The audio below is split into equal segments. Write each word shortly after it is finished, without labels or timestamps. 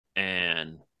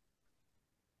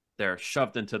they're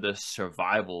shoved into this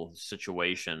survival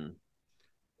situation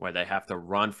where they have to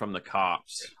run from the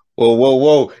cops. Whoa, whoa,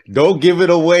 whoa! Don't give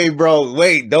it away, bro.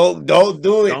 Wait, don't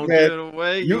do it, Don't man. give it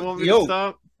away. You You, want me to yo,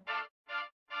 stop?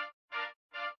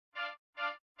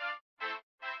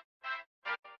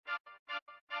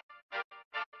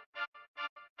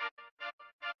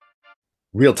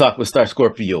 Real Talk with Star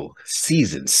Scorpio,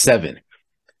 season 7.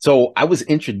 So I was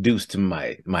introduced to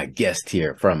my guest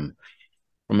here from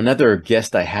another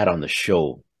guest I had on the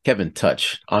show, Kevin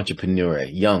Touch, entrepreneur,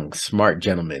 young, smart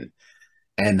gentleman.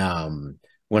 And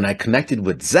when I connected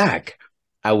with Zach,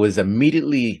 I was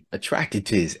immediately attracted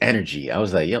to his energy. I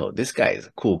was like, yo, this guy is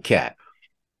a cool cat.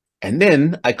 And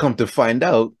then I come to find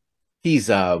out he's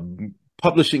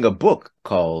publishing a book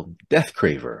called Death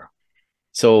Craver.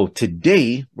 So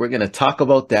today we're going to talk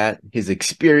about that, his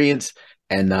experience,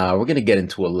 and we're going to get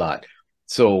into a lot.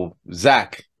 So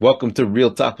Zach, welcome to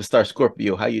Real Talk with Star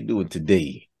Scorpio. How you doing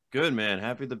today? Good, man.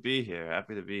 Happy to be here.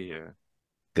 Happy to be here.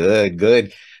 Good,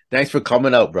 good. Thanks for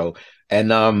coming out, bro. And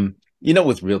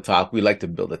with Real Talk, we like to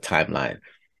build a timeline.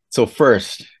 So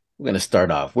first, we're going to start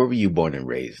off. Where were you born and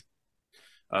raised?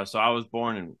 So I was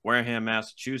born in Wareham,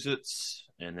 Massachusetts,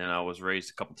 and then I was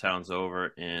raised a couple towns over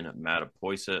in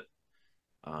Mattapoisett,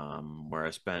 where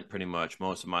I spent pretty much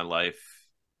most of my life.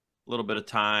 A little bit of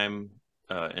time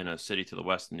in a city to the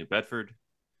west in New Bedford,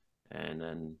 and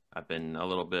then I've been a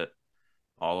little bit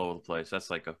all over the place. That's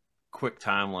like a quick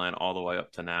timeline all the way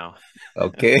up to now.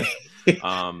 Okay.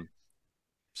 um,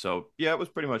 so yeah, it was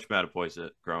pretty much Mattapoisett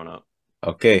growing up.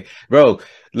 Okay, bro,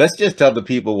 let's just tell the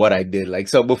people what I did. Like,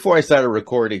 so before I started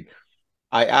recording,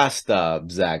 I asked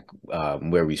Zach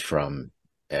where he's from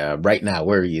right now,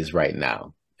 where he is right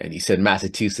now. And he said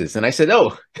Massachusetts. And I said,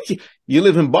 oh, you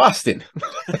live in Boston.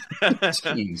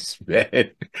 Jeez, man.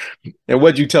 And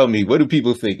what'd you tell me? What do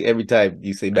people think every time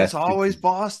you say It's always Massachusetts?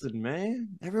 Boston, man.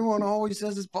 Everyone always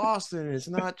says it's Boston. It's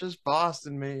not just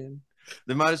Boston, man.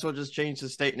 They might as well just change the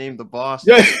state name to Yeah.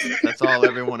 Boston because that's all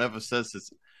everyone ever says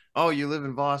is, "Oh, you live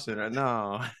in Boston."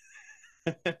 No.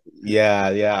 Yeah,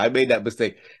 yeah. I made that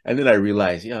mistake. And then I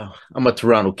realized, I'm a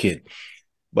Toronto kid.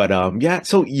 But yeah,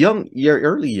 so young, your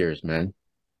early years, man.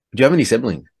 Do you have any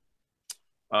siblings?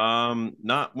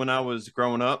 Not when I was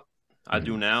growing up. I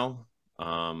do Mhm, now.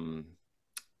 Um,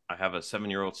 I have a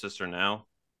 7-year-old sister now,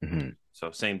 mhm.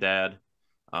 so same dad.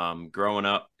 Growing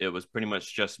up, it was pretty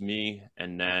much just me,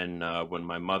 and then when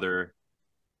my mother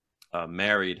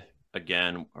married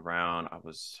again around I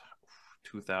was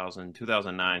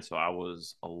 2009, so I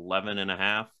was 11 and a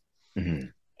half.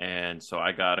 Mhm. And so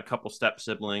I got a couple step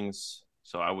siblings.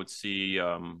 So I would see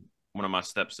one of my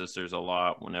stepsisters a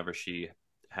lot whenever she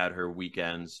had her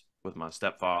weekends with my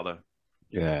stepfather.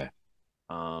 Yeah.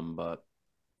 But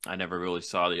I never really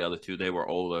saw the other two. They were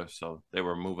older, so they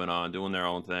were moving on, doing their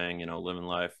own thing, living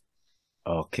life.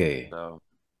 Okay. So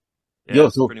yeah, Yo,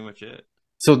 that's so pretty much it.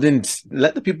 so then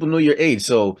let the people know your age.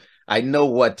 So I know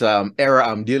what era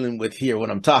I'm dealing with here when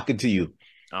I'm talking to you.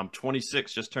 I'm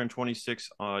 26, just turned 26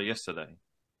 yesterday.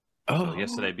 So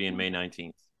yesterday Oh, being May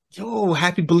 19th. yo,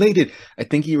 happy belated. I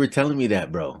think you were telling me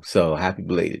that, bro. So happy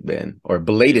belated, man. Or Yeah,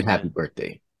 belated happy man.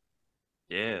 birthday.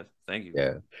 Yeah, thank you.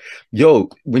 Yeah. Yo,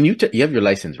 when you have your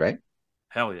license, right?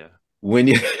 Hell yeah. When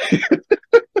you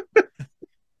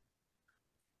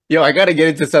Yo, I gotta get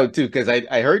into some too, because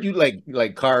I heard you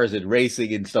like cars and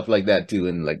racing and stuff like that too,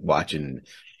 and like watching.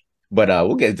 But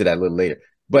we'll get into that a little later.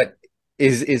 But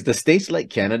is the States like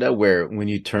Canada where when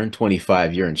you turn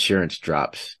 25, your insurance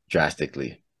drops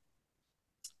drastically?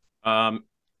 Um,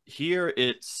 Here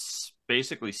it's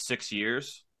basically 6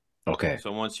 years. Okay.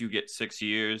 So once you get 6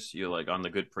 years, you're like on the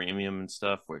good premium and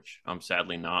stuff, which I'm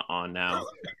sadly not on now.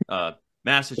 Uh,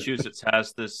 Massachusetts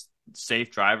has this safe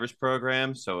drivers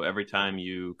program. So every time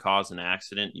you cause an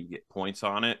accident, you get points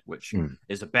on it, which Hmm.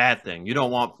 is a bad thing. You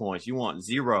don't want points, you want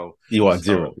zero. You want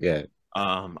zero. So Yeah.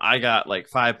 I got like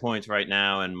 5 points right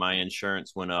now, and my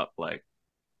insurance went up like,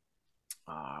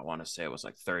 I want to say it was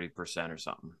like 30% or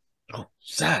something. Oh,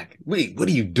 Zach, wait, what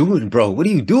are you doing, bro? What are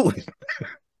you doing?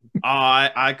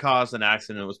 I caused an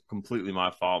accident. It was completely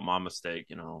my fault, my mistake.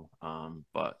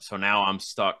 But so now I'm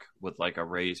stuck with like a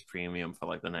raised premium for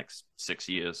like the next 6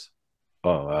 years.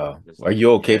 Oh, wow. Just, Are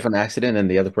you okay yeah. from the accident and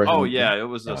the other person Oh was good? yeah, it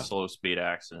was a Uh, slow speed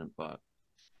accident, but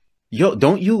yo,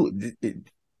 don't you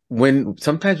when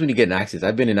sometimes when you get in accidents,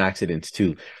 I've been in accidents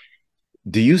too.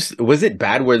 Was it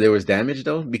bad where there was damage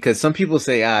though? Because some people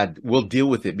say, we'll deal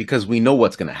with it because we know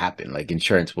what's gonna happen. Like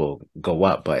insurance will go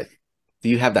up, but do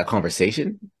you have that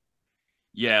conversation?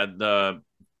 yeah, the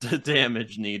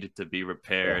damage needed to be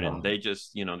repaired, and Uh, they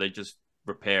just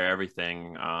repair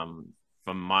everything.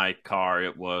 From my car,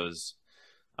 it was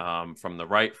from the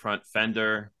right front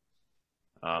fender.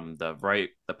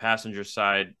 The passenger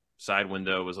side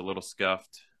window was a little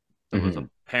scuffed. There was Hmm.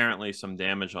 apparently some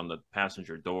damage on the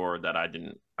passenger door that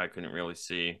I couldn't really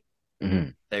see. Hmm.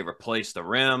 They replaced the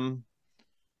rim,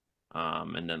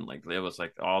 and then like it was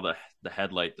like all the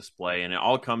headlight display, and it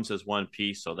all comes as one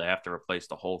piece, so they have to replace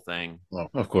the whole thing. Well,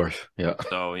 of course. Yeah.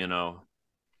 So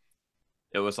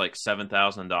it was like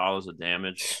 $7,000 of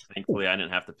damage. Thankfully, I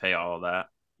didn't have to pay all of that.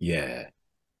 Yeah.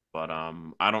 But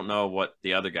I don't know what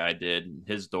the other guy did.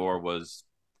 His door was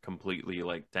completely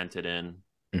like dented in.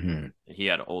 Hmm. He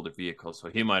had an older vehicle, so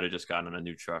he might have just gotten a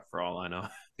new truck for all I know.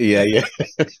 Yeah. Yeah.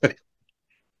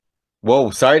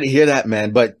 Whoa, sorry to hear that,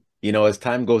 man. But as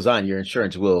time goes on, your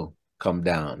insurance will come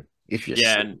down if you're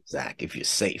Yeah, safe, and Zach. If you're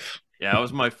safe. yeah, it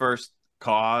was my first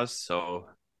cause, so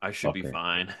I should be Okay.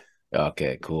 fine.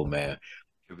 Okay, cool, man.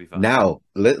 Should be fine. Now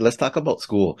let's talk about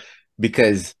school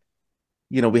because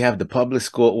we have the public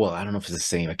school. Well, I don't know if it's the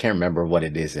same. I can't remember what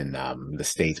it is in the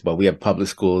States, but we have public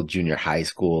school, junior high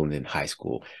school, and then high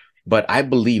school. But I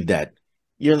believe that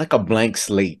you're like a blank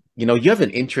slate. You have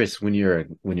an interest when you're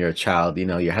a child,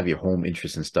 you have your home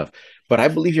interests and stuff. But I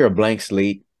believe you're a blank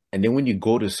slate. And then when you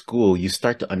go to school, you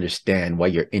start to understand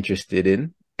what you're interested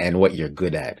in and what you're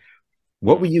good at.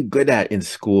 What were Mm. you good at in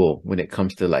school when it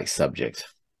comes to like subjects?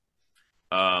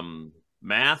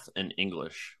 Math and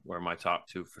English were my top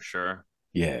two for sure.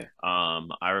 Yeah.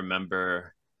 I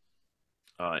remember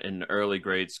in early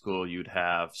grade school, you'd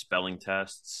have spelling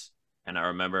tests. And I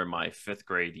remember my fifth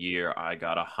grade year, I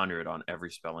got 100 on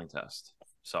every spelling test.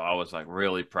 So I was like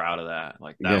really proud of that.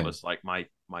 Like that Yeah. was like my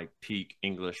peak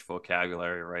English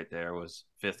vocabulary right there was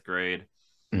fifth grade.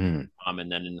 Mhm.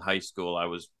 And then in high school, I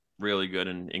was really good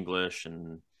in English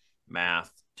and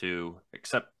math too.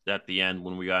 Except at the end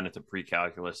when we got into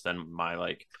pre-calculus, then my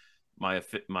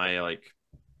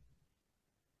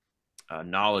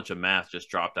knowledge of math just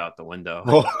dropped out the window.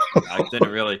 Oh, I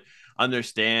didn't really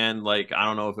understand. Like, I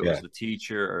don't know if it was yeah. the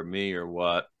teacher or me or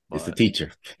what, It's the but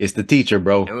teacher. It's the teacher, it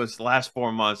bro. was the last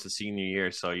 4 months of senior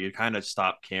year. So you kind of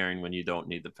stop caring when you don't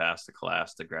need to pass the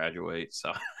class to graduate.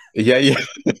 So, Yeah, yeah.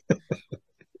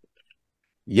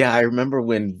 Yeah, I remember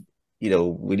when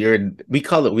you're we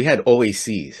call it, we had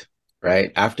OACs,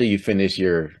 right? After you finish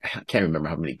I can't remember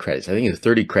how many credits. I think it was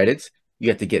 30 credits. You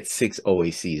have to get six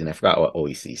OACs, and I forgot what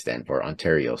OAC stand for,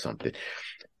 Ontario something.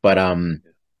 But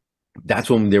that's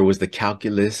when there was the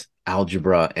calculus,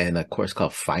 algebra, and a course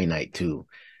called finite too.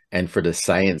 And for the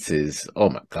sciences, oh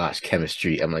my gosh,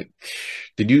 chemistry. I'm like,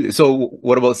 so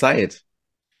what about science?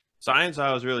 science,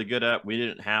 I was really good at. We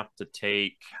didn't have to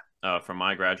take, for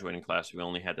my graduating class, we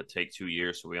only had to take 2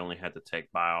 years. So we only had to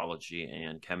take biology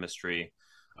and chemistry.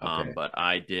 Okay. But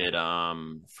I did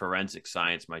forensic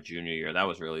science my junior year. That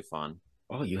was really fun.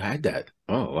 Oh, you had that.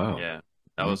 Oh, wow. Yeah,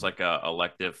 that Mm. was like a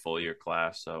elective full year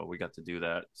class, so we got to do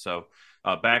that. So,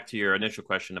 back to your initial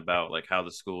question about like how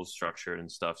the school's structured and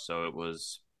stuff. So it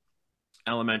was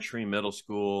elementary, middle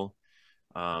school,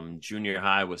 junior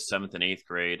high was seventh and eighth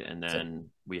grade, and So, then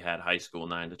we had high school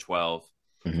 9 to 12.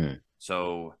 mhm.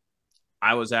 So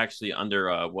I was actually under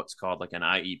what's called like an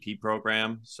IEP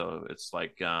program. So it's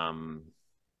like kind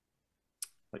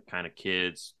of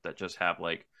kids that just have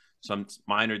like some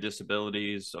minor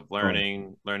disabilities of Oh,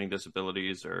 learning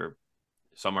disabilities, or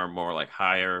some are more like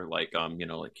higher, like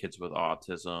like kids with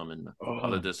autism and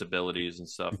other oh. disabilities and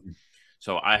stuff. Mhm.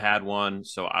 So I had one.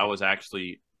 So I was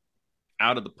actually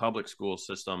out of the public school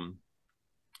system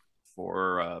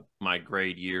for my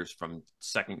grade years from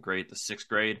second grade to sixth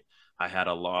grade. I had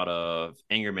a lot of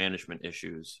anger management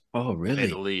issues, Oh, to say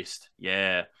the really? least.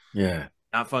 Yeah, Yeah.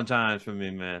 not fun times for me,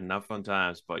 man. Not fun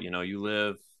times, but you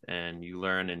live and you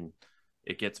learn, and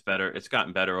it gets better. It's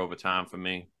gotten better over time for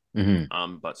me. Hmm.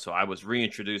 But so I was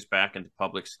reintroduced back into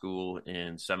public school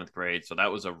in seventh grade. So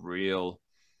that was a real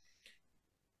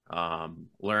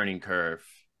learning curve.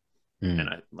 And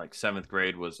Mm. I like seventh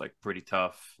grade was like pretty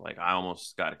tough. Like I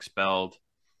almost got expelled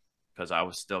because I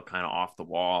was still kind of off the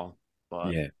wall.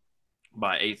 But Yeah.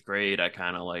 by eighth grade, I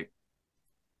kind of like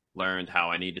learned how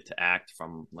I needed to act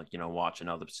from like, watching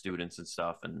other students and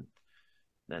stuff. And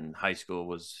then high school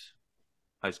was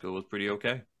pretty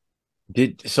okay.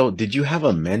 Did you have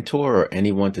a mentor or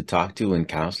anyone to talk to in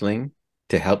counseling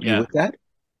to help you Yeah. with that?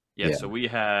 Yeah, Yeah. so we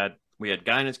had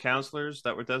guidance counselors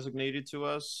that were designated to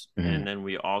us, and Hmm. then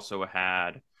we also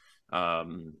had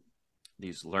um,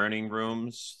 these learning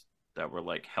rooms that were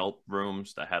like help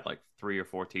rooms that had like 3 or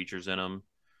 4 teachers in them.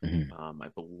 Hmm. I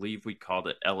believe we called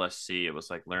it LSC. It was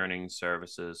like learning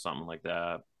services, something like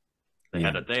that. They Yeah.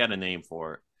 had a they had a name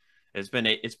for it. It's been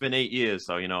 8 years,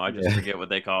 so I just Yeah. forget what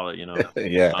they call it.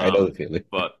 Yeah, I know the Um, feeling.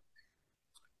 but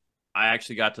I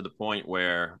actually got to the point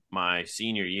where my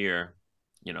senior year,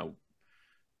 you know,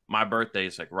 my birthday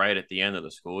is like right at the end of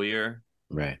the school year,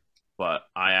 Right. but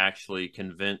I actually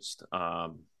convinced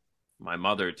my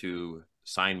mother to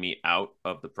sign me out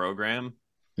of the program.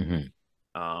 Hmm.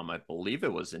 I believe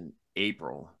it was in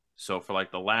April. So for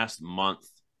like the last month,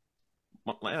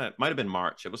 it might have been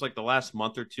March. It was like the last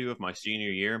month or two of my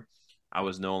senior year. I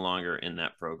was no longer in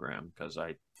that program because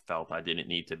I felt I didn't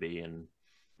need to be. And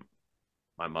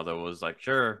my mother was like,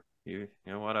 sure, you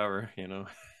know, whatever, you know,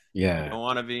 you Yeah. don't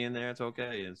want to be in there. It's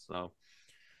okay. And so,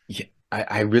 Yeah.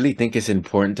 I really think it's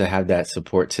important to have that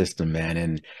support system,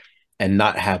 man, and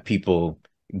not have people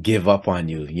give up on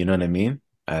you. You know what I mean?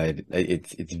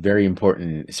 It's very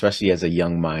important, especially as a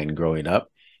young mind growing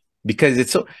up, because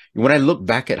it's so. When I look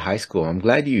back at high school, I'm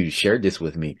glad you shared this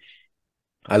with me.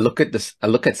 I look at this. I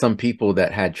look at some people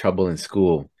that had trouble in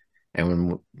school,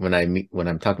 and when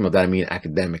I'm talking about that, I mean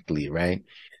academically, right?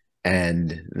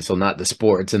 And so not the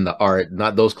sports and the art,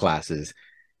 not those classes.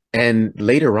 And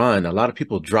later on, a lot of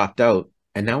people dropped out.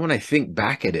 And now when I think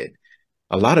back at it,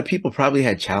 a lot of people probably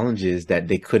had challenges that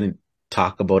they couldn't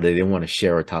talk about, they didn't want to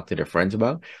share or talk to their friends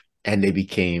about, and they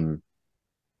became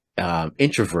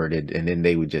introverted, and then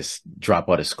they would just drop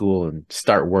out of school and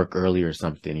start work early or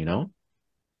something, you know?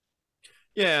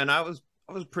 yeah. And I was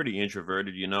pretty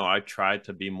introverted, you know, I tried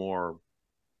to be more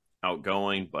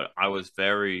outgoing, but I was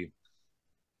very,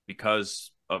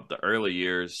 because of the early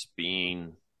years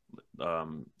being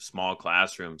small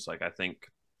classrooms, like I think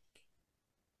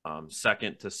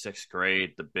second to sixth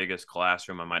grade, the biggest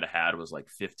classroom I might have had was like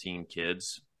 15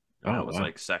 kids, and Oh, that was wow.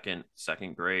 like second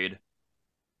grade.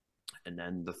 And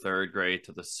then the third grade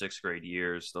to the sixth grade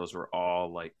years, those were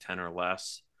all like 10 or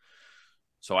less.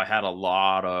 So I had a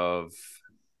lot of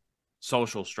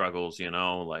social struggles, you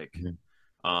know, like Mhm.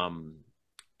 um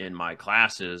in my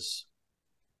classes,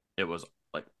 it was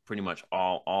like pretty much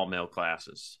all male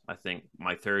classes. I think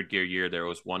my third year there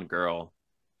was one girl,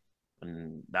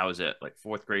 and that was it. Like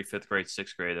fourth grade, fifth grade,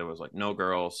 sixth grade, there was like no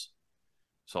girls.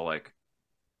 So like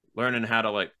learning how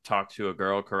to like talk to a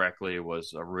girl correctly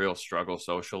was a real struggle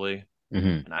socially,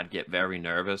 Mhm. and I'd get very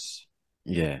nervous.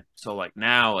 Yeah. So like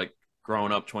now, like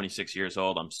growing up 26 years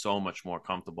old, I'm so much more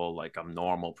comfortable. Like I'm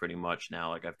normal pretty much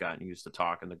now. Like I've gotten used to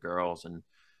talking to girls and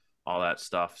all that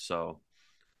stuff. So,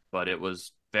 but it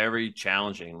was very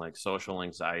challenging, like social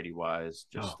anxiety wise.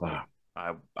 Oh, Just like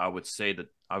wow. I would say that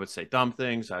I would say dumb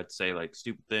things. I'd say like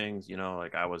stupid things. You know,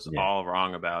 like I was Yeah. all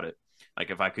wrong about it. Like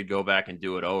if I could go back and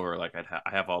do it over, like I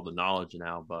have all the knowledge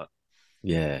now, but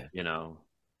Yeah. you know,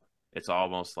 it's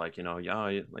almost like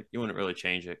yeah, like you wouldn't really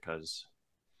change it because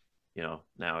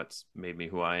now it's made me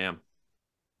who I am.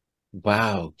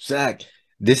 Wow, Zach,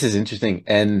 this is interesting.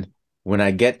 And when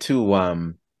I get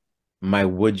to my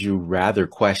would you rather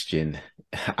question,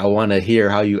 I want to hear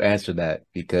how you answer that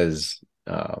because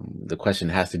the question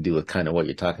has to do with kind of what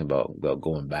you're talking about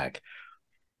going back.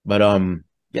 But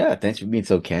yeah, thanks for being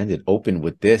so candid, open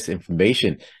with this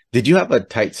information. Did you have a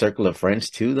tight circle of friends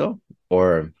too, though?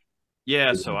 Or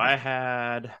Yeah, so I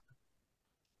had,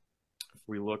 if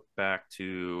we look back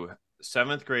to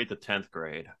seventh grade to 10th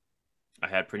grade, I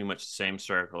had pretty much the same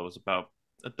circle. It was about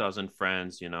a dozen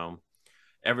friends,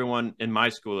 everyone in my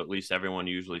school, at least everyone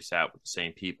usually sat with the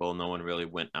same people. No one really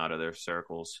went out of their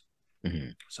circles.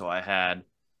 Mhm. So I had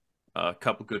a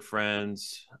couple good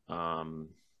friends.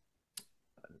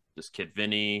 This kid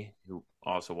Vinny, who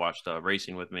also watched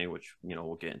racing with me, which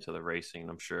we'll get into the racing,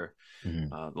 I'm sure.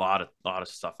 Mhm. A lot of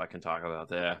stuff I can talk about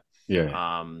there.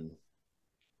 Yeah. Um,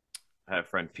 I had a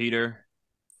friend Peter,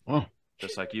 Oh.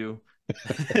 just like you.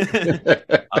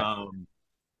 um,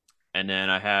 and then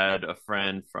I had a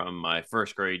friend from my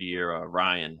first grade year,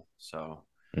 Ryan. So,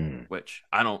 Mm. which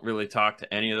I don't really talk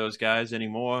to any of those guys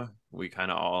anymore. We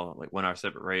kind of all like went our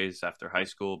separate ways after high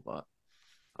school, but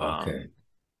Okay. um,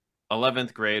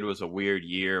 11th grade was a weird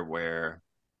year where,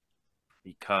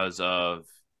 because of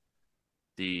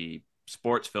the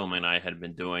sports filming I had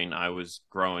been doing, I was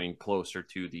growing closer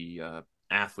to the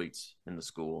athletes in the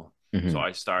school. So Mhm.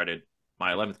 I started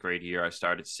my 11th grade year. I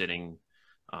started sitting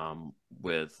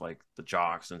with like the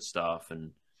jocks and stuff,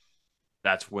 and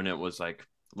that's when it was like,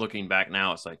 looking back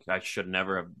now, it's like I should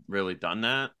never have really done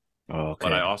that. But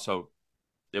Okay.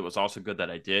 it was also good that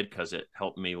I did because it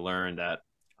helped me learn that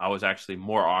I was actually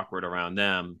more awkward around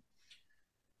them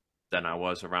than I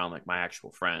was around like my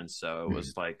actual friends. So it Mhm.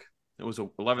 was like,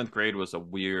 11th grade was a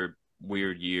weird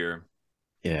year.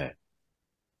 Yeah.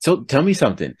 So tell me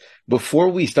something. Before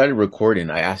we started recording,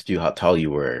 I asked you how tall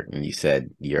you were, and you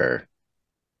said you're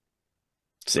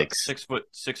 6.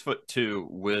 6'2"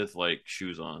 with like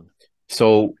shoes on.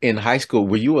 So in high school,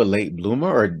 were you a late bloomer,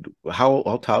 or how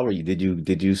tall were you?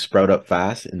 Did you sprout up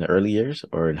fast in the early years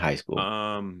or in high school?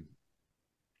 Um,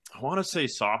 want to say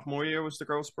sophomore year was the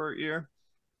growth spurt year.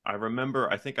 I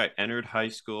remember, I think I entered high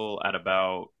school at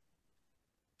about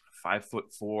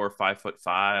 5'4",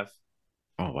 5'5",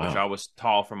 Oh which I wow. was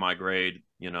tall for my grade.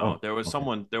 Oh, okay.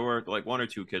 There were like one or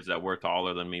two kids that were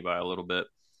taller than me by a little bit.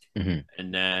 Hmm.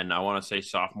 And then I want to say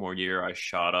sophomore year, I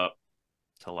shot up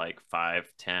to like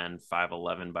 5'10",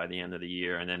 5'11" by the end of the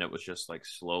year. And then it was just like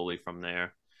slowly from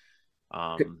there.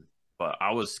 Um, but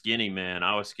I was skinny, man.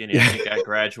 I was skinny. I Yeah. think I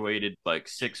graduated like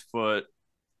 6 foot,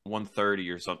 130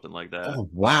 or something like that. Oh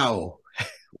wow.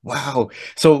 Wow.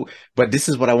 So, but this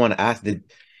is what I want to ask.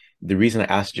 The reason I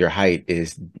asked your height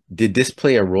is, did this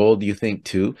play a role, do you think,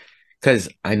 too? Because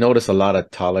I noticed a lot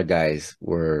of taller guys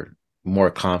were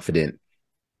more confident,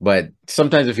 but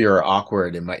sometimes if you're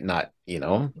awkward, it might not,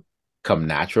 come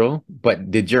natural.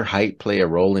 But did your height play a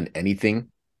role in anything,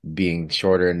 being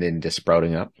shorter and then just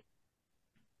sprouting up?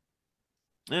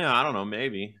 Yeah, I don't know.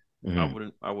 Maybe Hmm.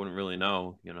 I wouldn't really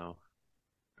know.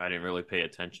 I didn't really pay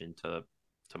attention to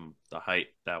the height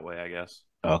that way, I guess.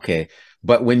 Okay.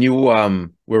 But when you were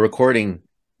recording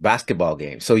basketball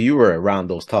games, so you were around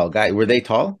those tall guys. Were they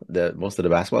tall? The most of the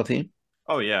basketball team?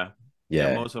 Oh yeah, yeah.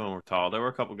 Yeah. Most of them were tall. There were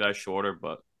a couple guys shorter,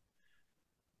 but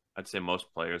I'd say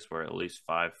most players were at least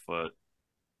 5'7".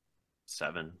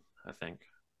 I think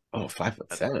Oh, five foot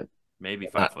at seven. maybe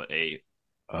five Not, foot eight,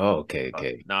 oh, okay, but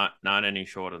okay. not any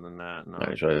shorter than that. Not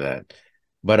No. sure of that.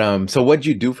 But so what'd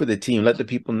you do for the team? Let the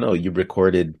people know you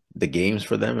recorded the games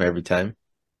for them every time.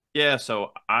 Yeah.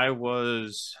 So I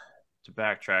was to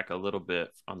backtrack a little bit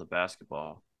on the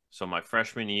basketball. So my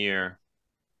freshman year,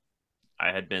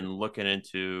 I had been looking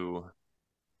into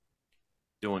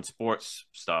doing sports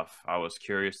stuff. I was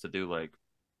curious to do like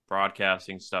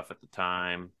broadcasting stuff at the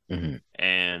time. Hmm.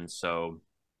 And so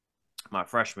my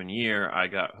freshman year, I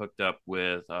got hooked up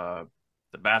with the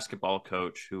basketball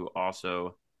coach who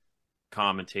also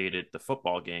commentated the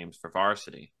football games for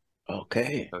varsity.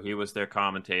 Okay. So he was their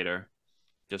commentator,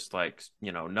 just like,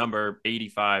 number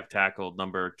 85 tackled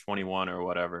number 21 or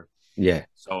whatever. Yeah.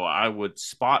 So I would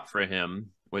spot for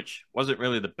him, which wasn't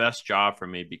really the best job for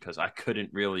me because I couldn't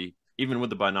really, even with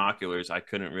the binoculars, I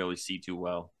couldn't really see too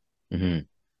well. Hmm.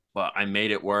 But I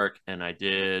made it work and I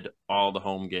did all the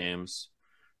home games.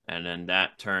 And then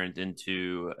that turned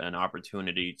into an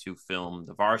opportunity to film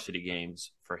the varsity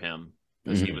games for him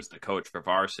because he Hmm. was the coach for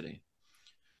varsity.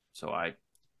 So I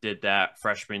did that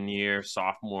freshman year,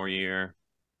 sophomore year,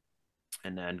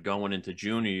 and then going into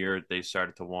junior year, they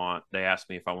asked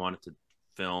me if I wanted to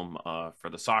film for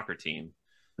the soccer team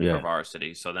for Yeah.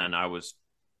 varsity. So then I was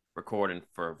recording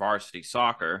for varsity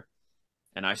soccer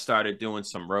and I started doing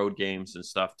some road games and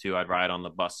stuff too. I'd ride on the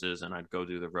buses and I'd go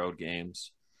do the road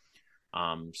games.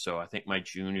 So I think my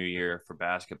junior year for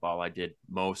basketball, I did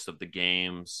most of the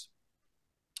games.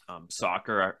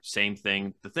 Soccer, same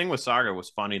thing. The thing with soccer was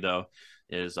funny though,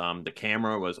 is the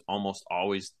camera was almost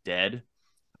always dead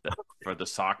for the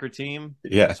soccer team.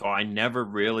 Yeah. So I never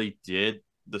really did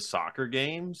the soccer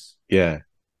games. Yeah.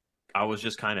 I was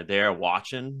just kind of there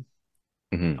watching,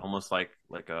 Hmm. almost like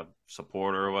a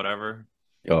supporter or whatever.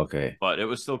 Okay. But it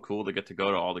was still cool to get to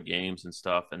go to all the games and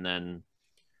stuff. And then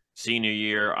senior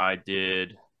year, I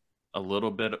did a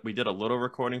little bit. We did a little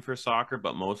recording for soccer,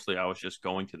 but mostly I was just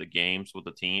going to the games with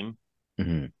the team.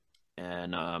 Hmm.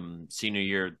 And senior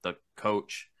year, the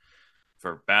coach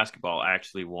for basketball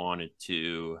actually wanted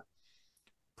to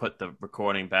put the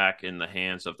recording back in the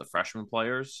hands of the freshman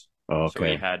players. So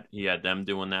Okay. he had them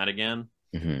doing that again,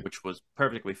 Hmm. which was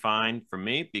perfectly fine for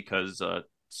me because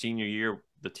senior year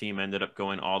the team ended up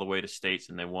going all the way to states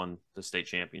and they won the state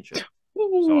championship.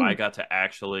 So I Woo. got to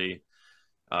actually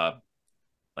uh,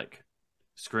 like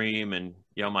scream and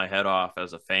yell my head off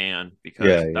as a fan Yeah. because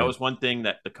that Yeah. was one thing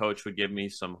that the coach would give me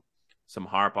some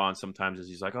harp on sometimes is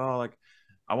he's like, oh, like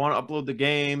I want to upload the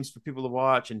games for people to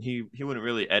watch, and he wouldn't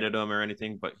really edit them or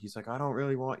anything, but he's like, I don't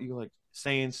really want you like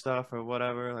saying stuff or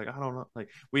whatever. Like I don't know. Like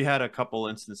we had a couple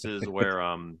instances where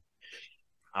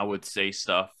I would say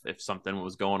stuff if something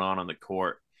was going on the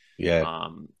court. Yeah.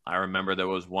 I remember there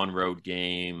was one road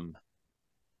game.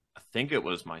 I think it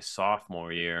was my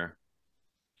sophomore year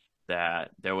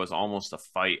that there was almost a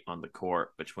fight on the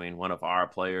court between one of our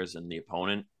players and the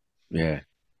opponent. Yeah.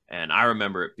 And I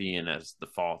remember it being as the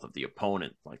fault of the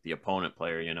opponent, like the opponent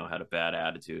player, had a bad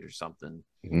attitude or something.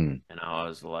 Mm. And I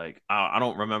was like, I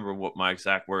don't remember what my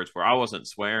exact words were. I wasn't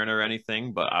swearing or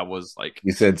anything, but I was like,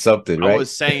 You said something, I right?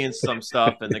 was saying some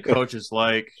stuff. And the coach is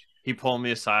like, he pulled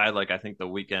me aside, like I think the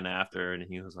weekend after, and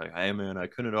he was like, hey, man, I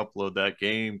couldn't upload that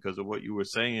game because of what you were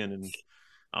saying. And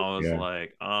I was Yeah.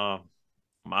 like, oh,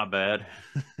 my bad.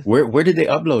 Where did they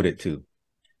upload it to?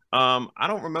 I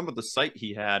don't remember the site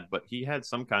he had, but he had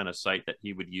some kind of site that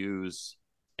he would use,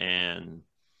 and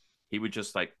he would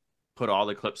just like put all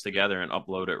the clips together and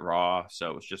upload it raw.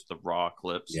 So it's just the raw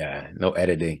clips. Yeah, no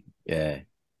editing. Yeah.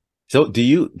 So do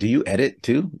you edit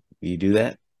too? Do you do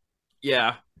that?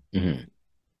 Yeah. Hmm.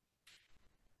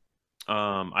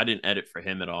 I didn't edit for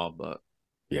him at all, but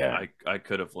Yeah. I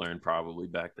could have learned probably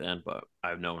back then, but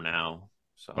I know now.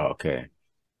 So Okay.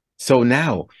 So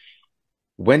now,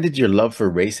 when did your love for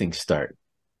racing start?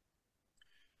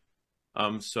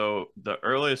 so the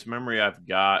earliest memory I've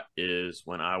got is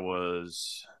when I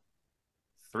was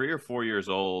 3 or 4 years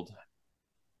old.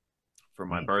 For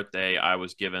my birthday, I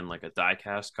was given like a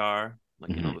diecast car,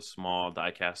 like Mm-hmm. the small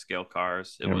diecast scale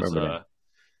cars. It I was remember that. a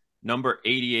number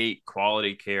 88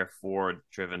 quality care Ford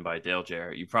driven by Dale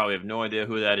Jarrett. You probably have no idea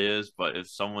who that is, but if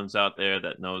someone's out there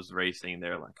that knows racing,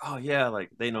 they're like, "Oh yeah,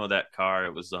 like they know that car."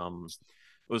 It was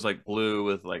like blue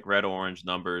with like red orange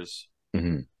numbers.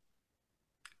 Hmm.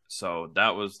 So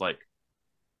that was like,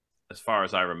 as far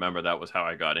as I remember, that was how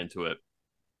I got into it.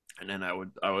 And then I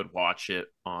would watch it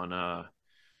on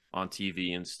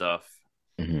TV and stuff.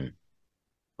 Hmm.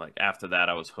 Like after that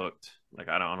I was hooked. Like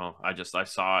I don't know. I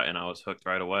saw it and I was hooked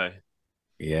right away.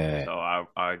 Yeah. So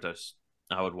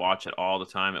I would watch it all the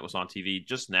time. It was on TV.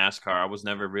 Just NASCAR. I was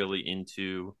never really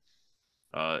into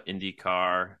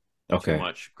IndyCar too Okay.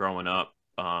 much growing up.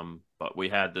 But we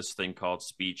had this thing called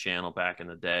Speed Channel back in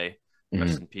the day.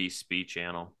 Rest Hmm. in peace, Speed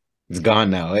Channel. It's gone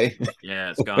now, eh?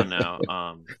 Yeah, it's gone now.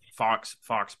 Fox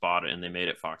bought it and they made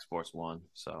it Fox Sports One.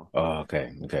 So Oh,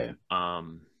 okay. Okay.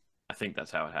 um, I think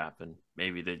that's how it happened.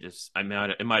 Maybe they just I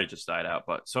mean it might have just died out.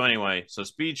 But so anyway, so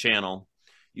Speed Channel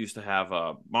used to have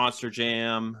a Monster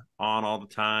Jam on all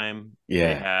the time. They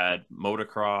Yeah. had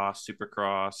motocross,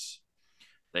 supercross.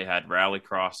 They had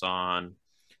rallycross on.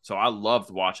 So I loved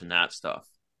watching that stuff.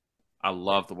 I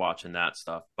loved watching that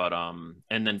stuff. But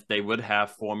and then they would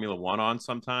have Formula One on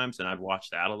sometimes, and I'd watch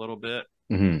that a little bit.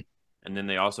 Hmm. And then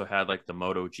they also had like the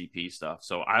MotoGP stuff.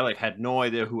 So I like had no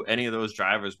idea who any of those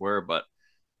drivers were, but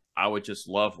I would just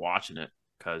love watching it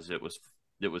because it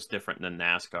was different than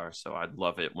NASCAR. So I'd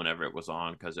love it whenever it was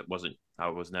on because it wasn't. I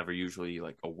was never usually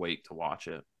like awake to watch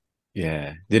it.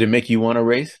 Yeah. Did it make you want to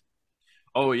race?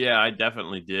 Oh yeah, I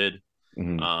definitely did.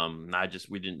 Hmm.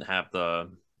 We didn't have the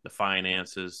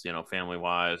finances, family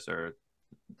wise, or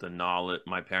the knowledge.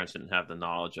 My parents didn't have the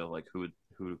knowledge of like who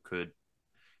could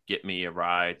get me a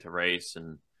ride to race.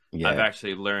 And I've Yeah.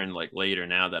 actually learned like later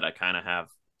now that I kind of have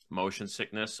motion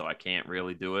sickness, so I can't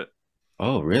really do it.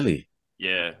 Oh, really?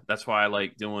 Yeah, that's why I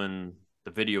like doing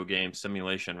the video game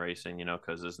simulation racing,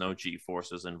 because there's no G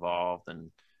forces involved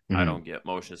and I Hmm. don't get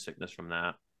motion sickness from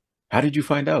that. How did you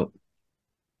find out?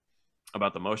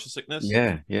 About the motion sickness,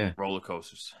 Yeah. Yeah. roller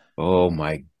coasters. Oh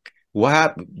my. What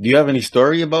happened? Do you have any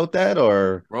story about that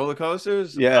or? Roller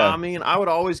coasters, Yeah. I mean, I would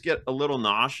always get a little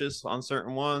nauseous on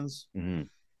certain ones. Hmm.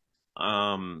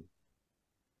 Um,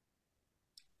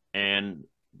 and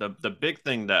the big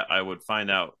thing that I would find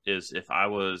out is if I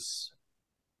was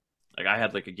like I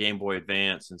had like a Game Boy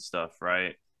Advance and stuff,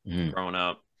 right? Hmm. Growing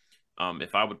up.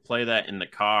 If I would play that in the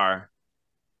car,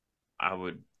 I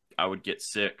would I would get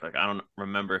sick. Like I don't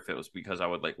remember if it was because I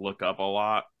would like look up a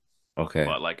lot, Okay.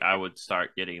 but like I would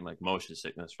start getting like motion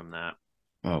sickness from that.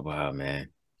 Oh wow, man.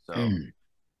 So Mm.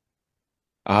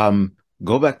 Um,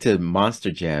 go back to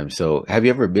Monster Jam. So, have you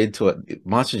ever been to a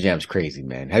Monster Jam's crazy,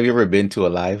 man? Have you ever been to a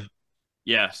live?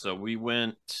 yeah, so we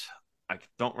went. I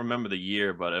don't remember the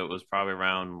year, but it was probably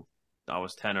around I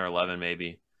was 10 or 11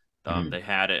 maybe. Mhm. They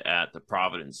had it at the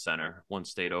Providence Center, one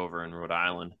state over in Rhode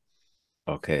Island,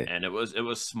 Okay. and it was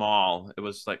small. It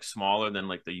was like smaller than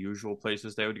like the usual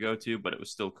places they would go to, but it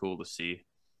was still cool to see.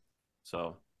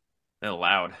 So they're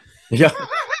loud. Yeah.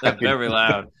 They're very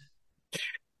loud.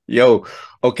 Yo,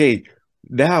 okay.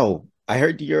 Now, I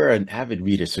heard you're an avid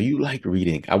reader, so you like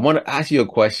reading. I want to ask you a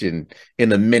question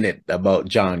in a minute about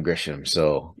John Grisham.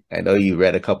 So, I know you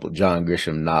read a couple John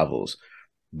Grisham novels,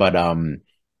 but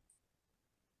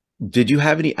did you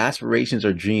have any aspirations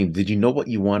or dreams? Did you know what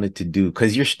you wanted to do?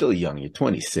 Because you're still young, you're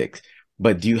 26,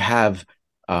 but do you have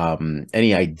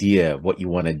any idea what you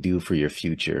want to do for your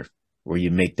future where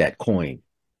you make that coin?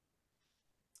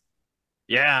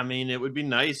 Yeah, I mean, it would be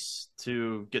nice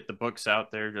to get the books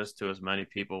out there just to as many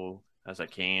people as I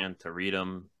can to read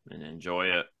them and enjoy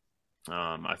it.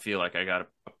 I feel like I got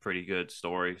a pretty good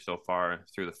story so far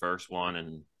through the first one,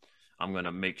 and I'm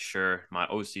gonna make sure my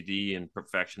OCD and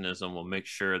perfectionism will make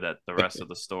sure that the rest of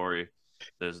the story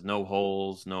there's no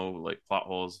holes, no like plot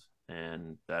holes,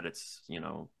 and that it's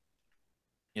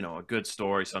a good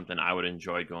story, something I would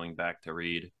enjoy going back to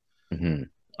read. Hmm.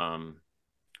 Um,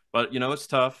 but it's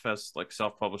tough as like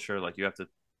self publisher, like you have to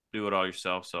do it all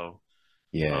yourself. So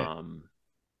Yeah. um,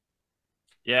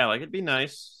 Yeah, like it'd be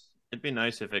nice. It'd be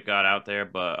nice if it got out there,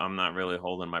 but I'm not really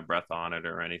holding my breath on it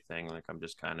or anything. Like I'm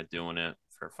just kind of doing it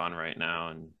for fun right now,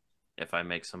 and if I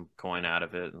make some coin out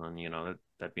of it, then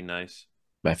that'd be nice.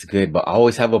 That's good, but I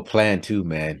always have a plan too,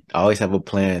 man. I always have a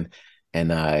plan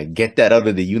and get that out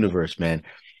of the universe, man.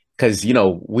 Because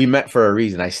we met for a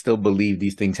reason. I still believe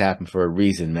these things happen for a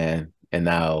reason, man. And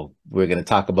now we're gonna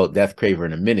talk about Death Craver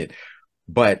in a minute.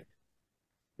 But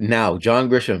now, John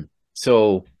Grisham.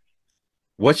 So,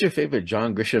 what's your favorite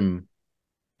John Grisham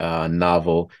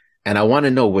novel? And I want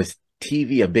to know, was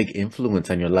TV a big influence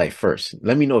on your life first?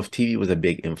 Let me know if TV was a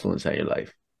big influence on your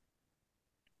life,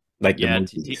 like the Yeah,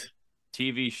 movies.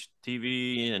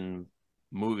 TV and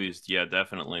movies, yeah,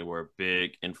 definitely were a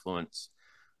big influence.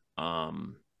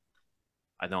 Um,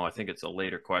 I know I think it's a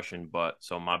later question, but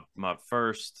so my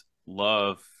first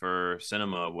love for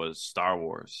cinema was Star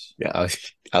Wars. Yeah,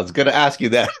 I was gonna ask you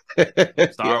that.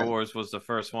 Star Yeah. Wars was the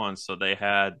first one, so they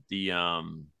had the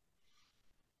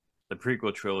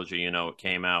prequel trilogy. It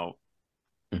came out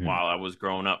Hmm. while I was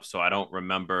growing up, so I don't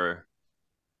remember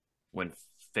when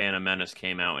Phantom Menace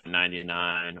came out in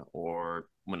 '99 or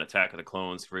when Attack of the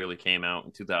Clones really came out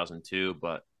in 2002.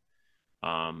 But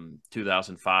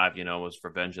 2005, was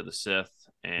Revenge of the Sith,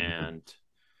 Hmm. and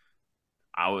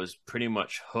I was pretty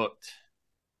much hooked.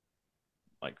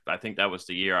 Like I think that was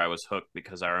the year I was hooked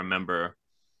because I remember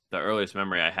the earliest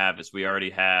memory I have is we already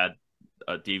had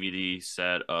a DVD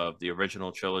set of the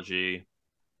original trilogy,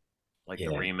 like the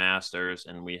Yeah. remasters,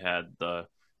 and we had the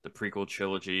prequel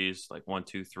trilogies, like one,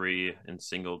 two, three, and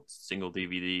single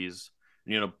DVDs.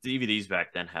 DVDs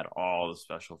back then had all the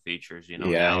special features. Yeah, I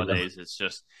know. Nowadays it's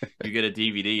just you get a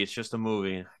DVD, it's just a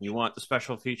movie. You want the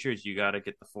special features, you got to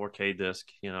get the 4K disc.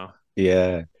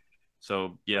 Yeah.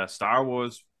 So yeah, Star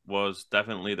Wars was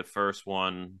definitely the first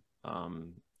one,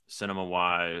 cinema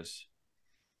wise.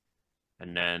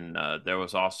 And then there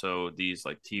was also these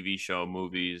like TV show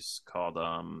movies called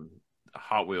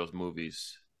Hot Wheels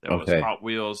movies. There was Okay. Hot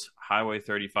Wheels Highway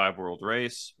 35 World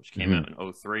Race, which came Hmm. out in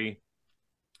 '03,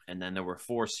 and then there were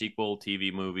four sequel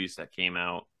TV movies that came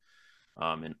out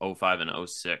in '05 and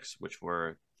 '06, which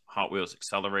were Hot Wheels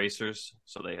Acceleracers.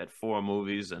 So they had four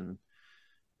movies, and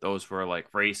those were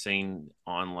like racing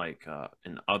on like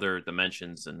in other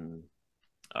dimensions and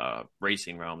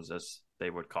racing realms, as they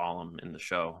would call them in the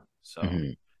show. So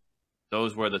Hmm.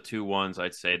 those were the two ones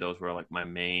I'd say those were like my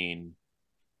main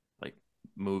like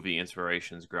movie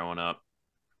inspirations growing up.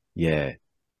 Yeah.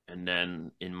 And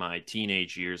then in my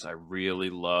teenage years, I really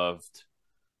loved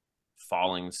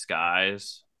Falling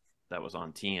Skies. That was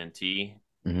on TNT.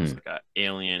 It was Hmm. like a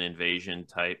alien invasion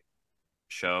type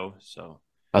show. So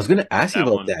I was gonna ask you that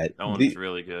about one, that. that one was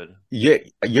really good.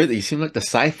 You seem like the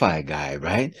sci-fi guy,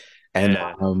 right? And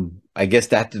Yeah, I guess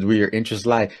that's where your interests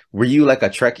lie. Were you like a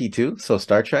Trekkie too? So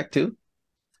Star Trek too?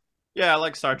 yeah, I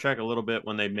like Star Trek a little bit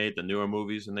when they made the newer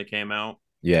movies and they came out.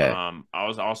 Yeah. I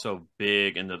was also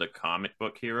big into the comic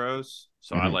book heroes,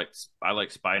 so I Hmm. like I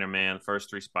like Spider Man, first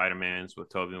three Spider Mans with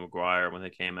Tobey Maguire when they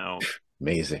came out,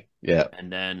 Amazing. Yeah.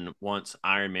 and then once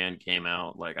Iron Man came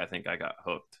out, like I think I got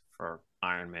hooked for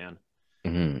Iron Man.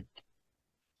 Hmm.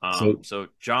 So So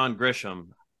John Grisham,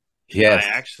 I yes.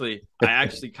 actually I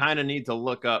actually kind of need to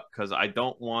look up because I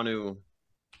don't want to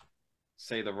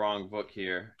say the wrong book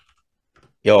here.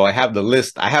 Yo, I have the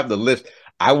list. I have the list.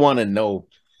 I want to know.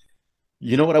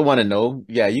 You know what I want to know?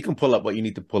 Yeah, you can pull up what you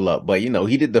need to pull up, but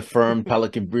he did the firm,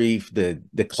 Pelican Brief, the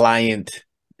client,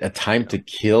 A Time Yeah. to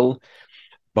Kill.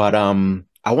 But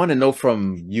I want to know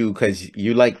from you because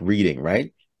you like reading,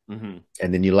 right? Hmm.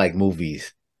 And then you like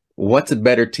movies. What's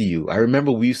better to you? I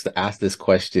remember we used to ask this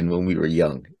question when we were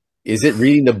young. Is it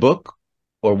reading the book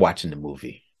or watching the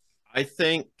movie? I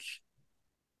think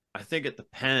I think it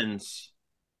depends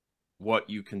what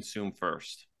you consume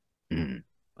first. Mm,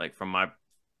 Like from my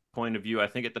point of view, I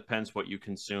think it depends what you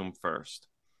consume first.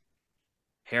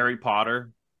 Harry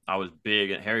Potter, I was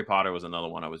big. Harry Potter was another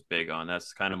one I was big on.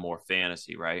 That's kind of more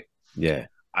fantasy, right? yeah.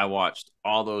 I watched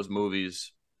all those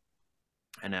movies,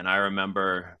 and then I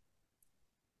remember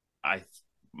I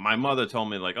my mother told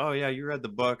me like, "Oh yeah, you read the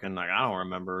book," and like I don't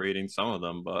remember reading some of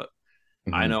them, but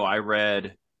I Hmm. know I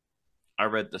read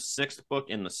the sixth book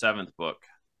and the seventh book,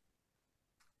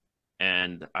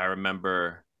 and I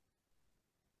remember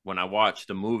when I watched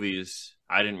the movies,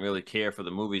 I didn't really care for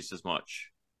the movies as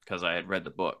much because I had read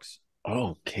the books.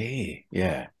 Okay.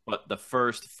 Yeah. But the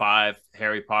first five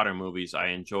Harry Potter movies, I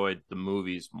enjoyed the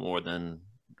movies more than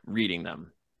reading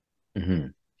them.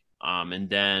 Hmm. And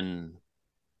then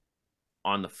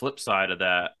on the flip side of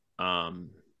that, trying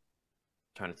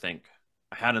to think,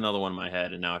 I had another one in my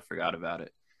head and now I forgot about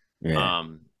it. Yeah.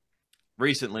 Um,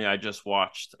 recently I just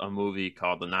watched a movie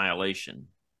called Annihilation,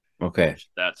 Okay. which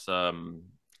that's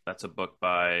a book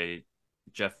by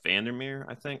Jeff Vandermeer,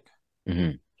 I think.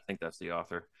 Hmm. I think that's the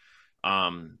author.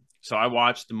 So I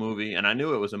watched the movie and I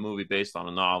knew it was a movie based on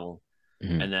a novel.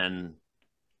 Hmm. And then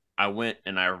I went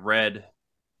and I read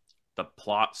the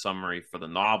plot summary for the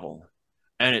novel,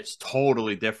 and it's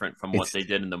totally different from what It's they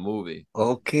did in the movie. And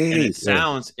okay.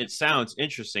 Yeah. it sounds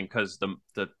interesting because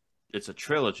the it's a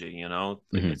trilogy, you know,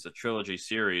 like Hmm. it's a trilogy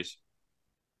series,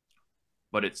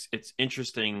 but it's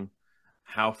interesting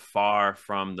how far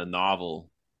from the novel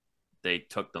they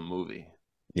took the movie.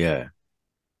 Yeah.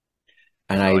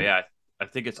 And So I yeah, I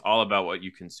think it's all about what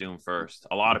you consume first.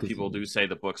 A lot of because people do say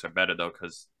the books are better though,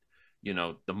 because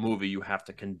the movie you have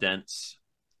to condense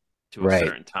to a right,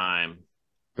 certain time.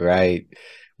 right.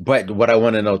 But what I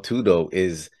want to know too, though,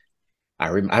 is I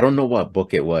don't know what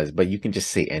book it was, but you can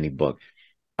just say any book.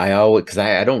 I always because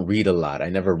I don't read a lot. I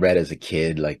never read as a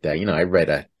kid like that. I read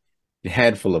a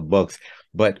handful of books,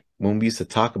 but when we used to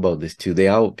talk about this too,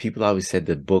 people always said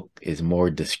the book is more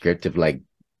descriptive. Like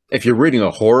if you're reading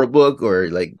a horror book or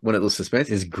like one of those suspense,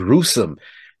 it's gruesome.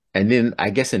 And then I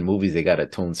guess in movies they gotta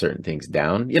tone certain things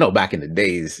down, back in the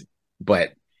days.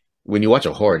 But when you watch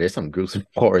a horror, there's some gruesome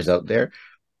horrors out there.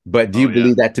 But do Oh you yeah.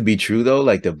 believe that to be true though?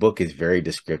 Like the book is very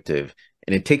descriptive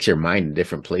and it takes your mind in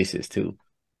different places too.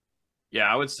 Yeah,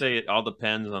 I would say it all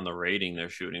depends on the rating they're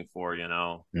shooting for,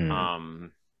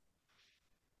 Mm,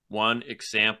 One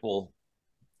example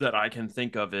that I can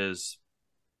think of is,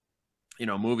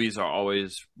 movies are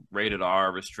always rated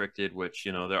R restricted, which,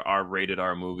 there are rated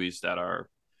R movies that are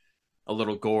a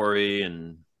little gory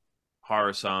and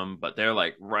horrorsome, but they're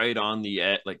like right on the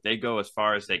edge, like they go as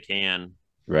far as they can.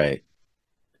 right.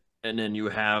 And then you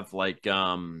have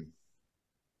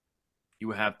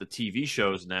the TV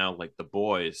shows now, like The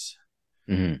Boys.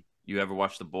 Hmm. You ever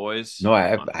watch The Boys No,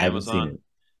 I on I haven't seen Amazon? it.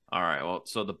 All right. Well,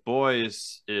 so The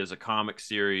Boys is a comic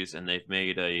series, and they've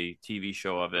made a TV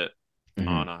show of it Hmm.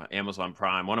 on Amazon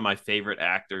Prime. One of my favorite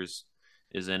actors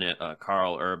is in it,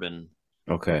 Carl Urban.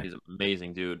 Okay. He's an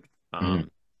amazing dude. Hmm.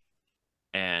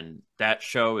 And that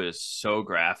show is so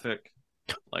graphic.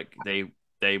 Like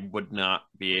they would not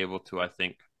be able to, I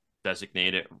think,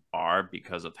 designate it R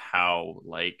because of how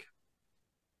like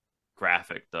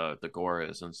graphic the gore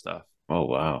is and stuff. Oh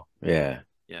wow. Yeah.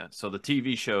 Yeah. So the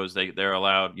TV shows they're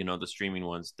allowed, the streaming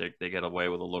ones they get away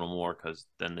with a little more because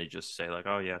then they just say like,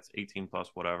 oh yeah, it's 18 plus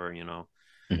whatever.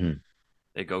 Hmm.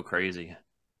 They go crazy.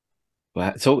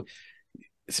 Wow. So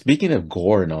speaking of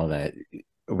gore and all that,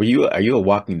 are you a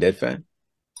Walking Dead fan?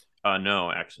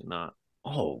 No, actually not.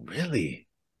 Oh, really?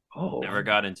 Oh, Never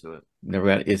got into it. never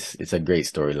got it's a great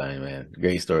storyline, man.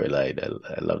 Great storyline.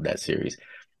 I love that series.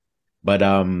 But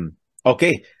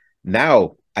okay.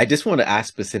 Now I just want to ask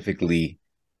specifically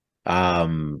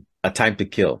A Time to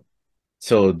Kill.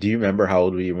 So do you remember how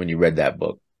old were you when you read that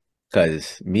book?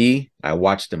 Because me, I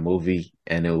watched the movie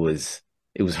and it was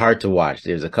hard to watch.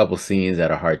 There's a couple scenes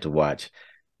that are hard to watch.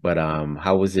 But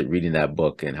how was it reading that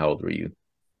book and how old were you?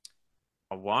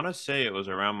 I want to say it was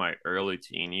around my early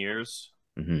teen years.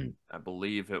 Hmm. I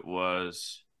believe it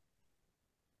was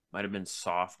might have been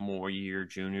sophomore year,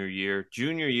 junior year.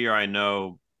 Junior year, I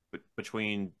know, but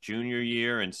between junior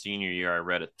year and senior year, I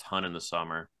read a ton in the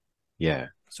summer. Yeah.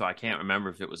 So I can't remember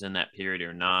if it was in that period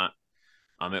or not.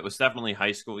 It was definitely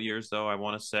high school years, though. I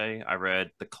want to say I read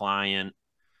The Client.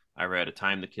 I read A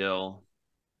Time to Kill.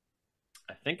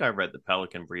 I think I read The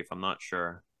Pelican Brief. I'm not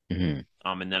sure. Hmm.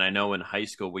 And then I know in high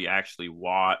school we actually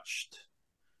watched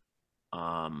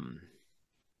um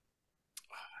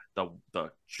the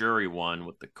jury one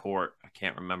with the court. I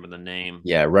can't remember the name.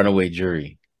 Yeah, Runaway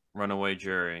Jury. Runaway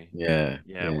Jury. Yeah,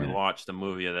 Yeah, we yeah. watched a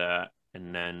movie of that,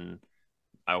 and then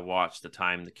I watched The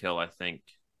Time to Kill. I think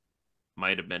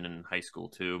might have been in high school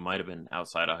too. Might have been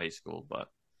outside of high school, but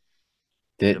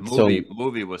the movie So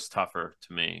movie was tougher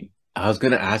to me. I was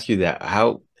gonna ask you that.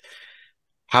 How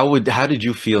did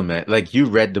you feel, man? Like you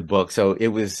read the book, so it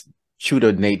was true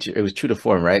to nature, it was true to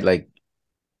form, right? Like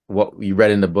what you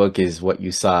read in the book is what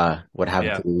you saw, what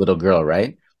happened to Yeah. the little girl,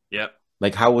 right? Yep.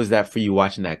 Like how was that for you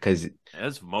watching that? Because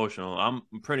It's emotional. I'm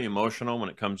pretty emotional when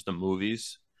it comes to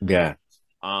movies. yeah.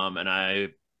 And I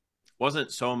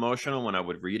wasn't so emotional when I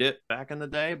would read it back in the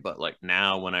day, but like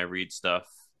now when I read stuff,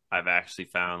 I've actually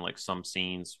found like some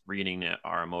scenes reading it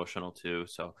are emotional too.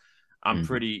 So I'm Mhm.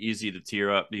 pretty easy to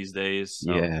tear up these days.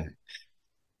 So Yeah.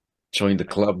 Join the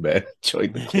club, man.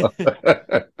 Join the I,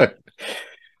 club.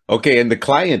 Okay, and The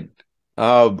Client.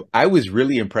 I was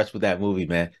really impressed with that movie,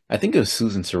 man. I think it was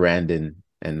Susan Sarandon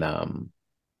and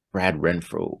Brad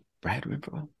Renfro. Brad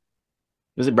Renfro?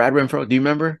 Was it Brad Renfro? Do you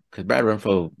remember? Because Brad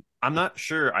Renfro I'm not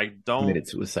sure. I don't. committed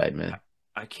suicide, man.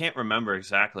 I can't remember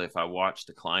exactly if I watched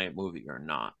the client movie or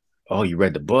not. Oh, you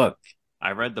read the book.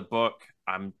 I read the book.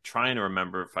 I'm trying to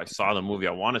remember if I saw the movie.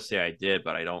 I want to say I did,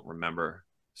 but I don't remember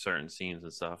certain scenes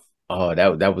and stuff. Oh,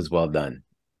 that was well done.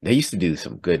 They used to do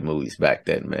some good movies back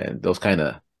then, man. Those kind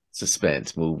of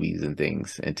suspense movies and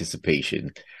things,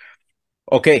 anticipation.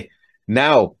 Okay,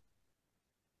 now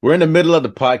we're in the middle of the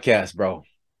podcast, bro.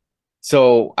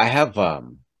 So I have a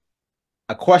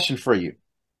question for you,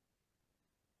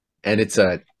 and it's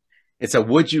a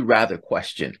would you rather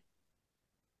question,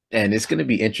 and it's going to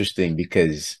be interesting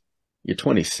because you're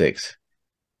 26.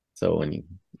 So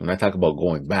when I talk about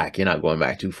going back, you're not going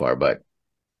back too far, but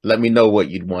let me know what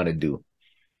you'd want to do.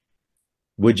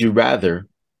 Would you rather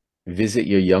visit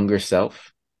your younger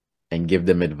self and give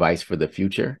them advice for the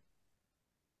future,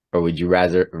 or would you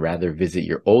rather visit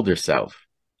your older self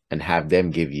and have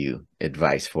them give you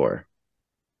advice for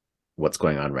what's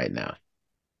going on right now?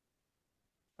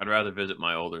 I'd rather visit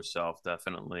my older self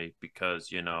definitely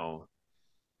because,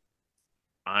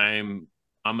 I'm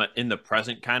I'm a in the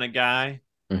present kind of guy.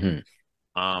 Hmm.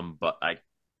 But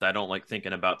I don't like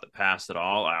thinking about the past at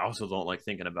all. I also don't like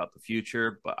thinking about the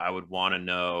future, but I would want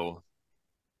to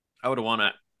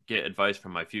get advice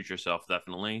from my future self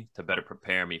definitely to better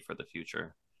prepare me for the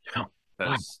future Oh, wow.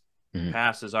 because the Hmm.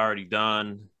 past is already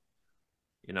done,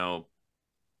 you know,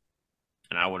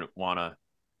 and I wouldn't want to.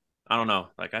 I don't know.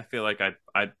 Like I feel like I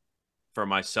for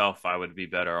myself, I would be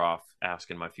better off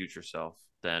asking my future self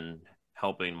than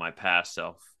helping my past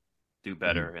self do Hmm.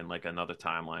 better in like another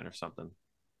timeline or something.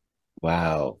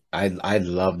 Wow. I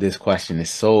love this question.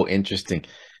 It's so interesting.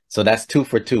 So that's two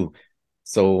for two.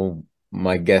 So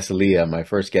my guest Leah, my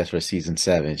first guest for season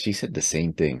 7, she said the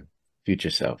same thing,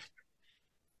 future self,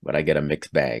 but I get a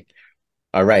mixed bag.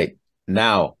 All right.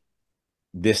 Now,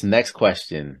 this next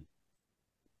question,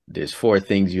 there's four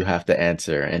things you have to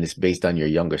answer, and it's based on your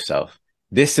younger self.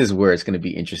 This is where it's going to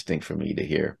be interesting for me to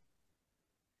hear.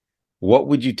 What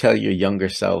would you tell your younger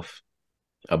self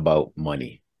about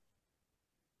money?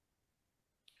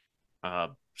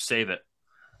 Save it.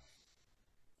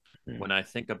 Mm, When I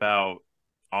think about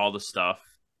all the stuff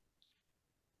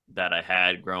that I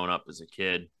had growing up as a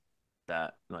kid,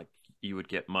 that like you would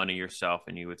get money yourself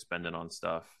and you would spend it on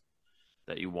stuff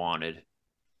that you wanted.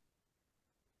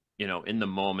 In the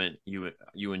moment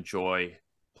you enjoy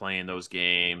playing those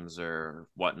games or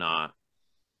whatnot,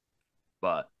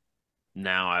 but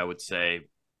now I would say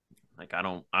like I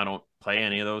don't play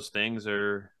any of those things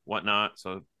or whatnot.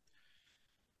 So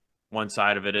one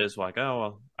side of it is like, oh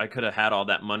well, I could have had all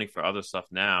that money for other stuff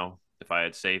now if I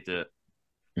had saved it.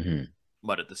 mhm.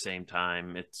 But at the same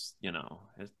time,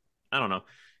 I don't know.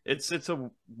 It's a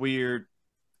weird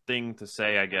thing to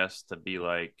say, I guess, to be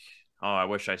like, oh, I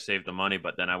wish I saved the money,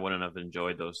 but then I wouldn't have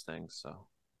enjoyed those things. So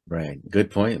Right.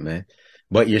 Good point, man.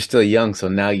 But you're still young, so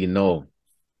now you know.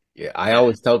 Yeah, I yeah,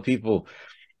 always tell people,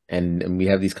 and we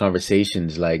have these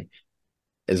conversations, like,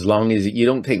 as long as you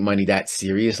don't take money that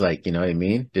serious, like, you know what I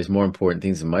mean? There's more important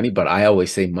things than money, but I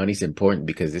always say money's important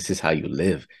because this is how you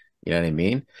live. You know what I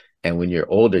mean? And when you're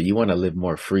older, you want to live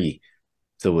more free.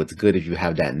 So it's good if you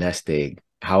have that nest egg,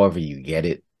 however you get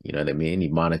it. You know what I mean?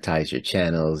 You monetize your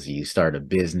channels, you start a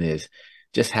business,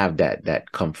 just have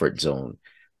that comfort zone.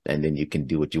 And then you can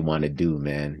do what you want to do,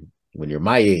 man. When you're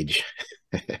my age.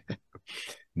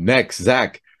 Next,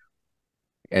 Zach.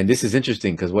 And this is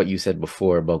interesting because what you said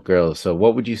before about girls. So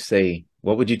what would you say?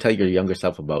 What would you tell your younger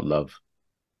self about love?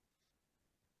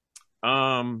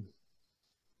 um,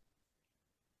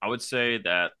 I would say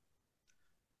that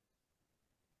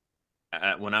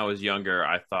when I was younger,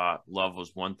 I thought love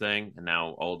was one thing, and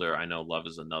now older, I know love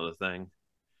is another thing.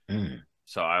 Mm,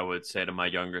 So I would say to my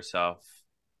younger self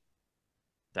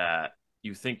that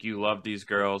you think you love these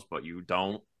girls, but you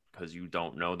don't because you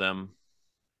don't know them,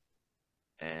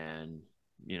 and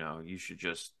you should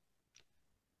just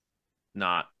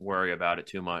not worry about it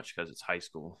too much because it's high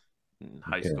school. And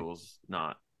high okay. school's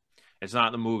not. It's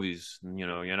not the movies.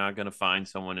 You're not gonna find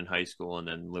someone in high school and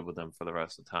then live with them for the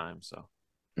rest of the time. So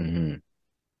Hmm.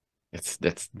 It's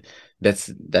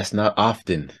that's not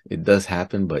often. It does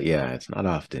happen, but yeah, it's not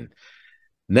often.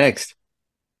 Next,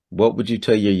 what would you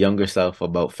tell your younger self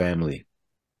about family?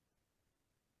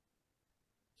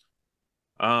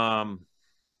 um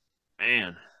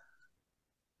man,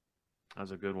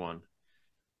 that's a good one.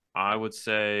 I would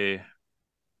say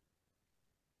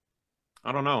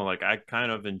I don't know, like I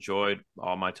kind of enjoyed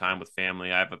all my time with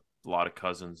family. I have a lot of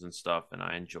cousins and stuff, and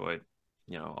I enjoyed,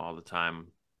 all the time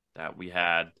that we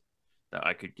had that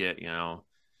I could get.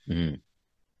 Mm,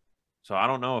 So I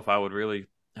don't know if I would really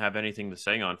have anything to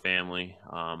say on family.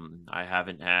 I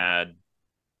haven't had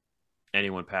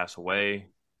anyone pass away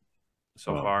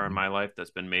so Oh, far in my life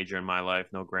that's been major in my life.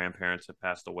 No grandparents have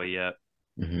passed away yet.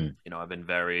 mm-hmm. I've been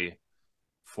very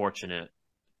fortunate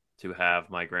to have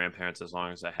my grandparents as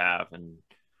long as I have, and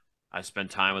I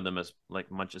spend time with them as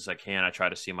like much as I can. I try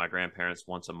to see my grandparents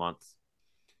once a month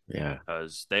Yeah,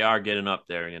 because they are getting up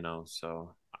there,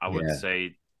 So I would yeah,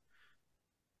 say,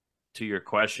 to your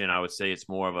question, I would say it's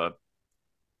more of a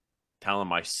telling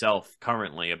myself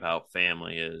currently about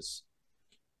family is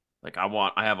like I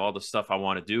have all the stuff I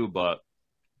want to do, but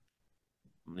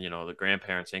the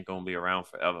grandparents ain't gonna be around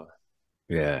forever.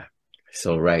 yeah.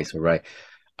 So right, so right.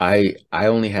 I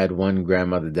only had one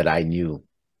grandmother that I knew,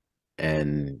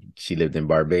 and she lived in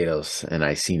Barbados, and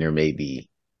I seen her maybe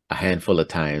a handful of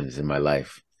times in my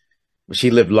life. But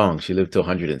she lived long. She lived to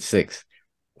 106.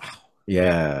 Wow,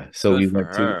 Yeah. So good we for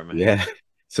went to her, man. yeah.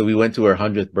 So we went to her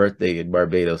 100th birthday in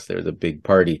Barbados. There was a big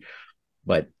party,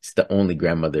 but it's the only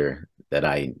grandmother that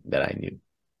I knew.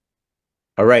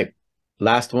 All right.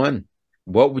 Last one.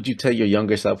 What would you tell your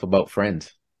younger self about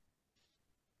friends?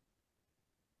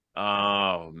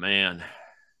 Oh man,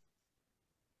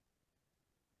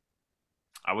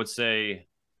 I would say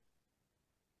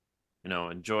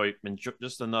enjoy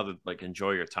just another like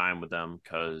enjoy your time with them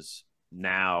because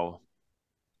now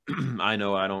I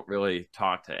know I don't really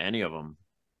talk to any of them.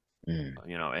 Mm,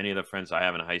 Any of the friends I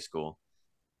have in high school,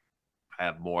 I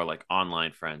have more like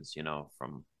online friends,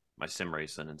 from my sim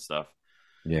racing and stuff.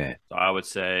 yeah, So I would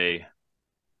say,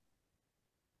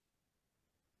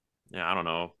 yeah, I don't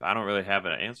know. I don't really have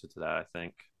an answer to that. I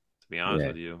think, to be honest yeah.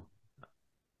 with you,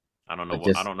 I don't know But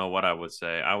what I just don't know what I would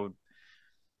say. I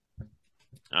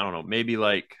don't know, maybe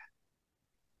like,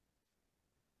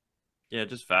 yeah,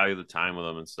 just value the time with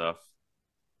them and stuff.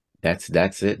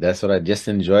 that's it. That's what I just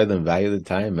enjoy them. Value the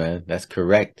time, man. That's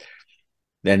correct.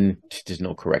 Then there's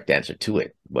no correct answer to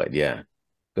it. But yeah,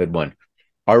 good one.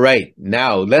 All right,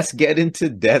 now let's get into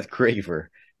Death Craver.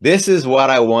 This is what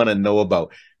I want to know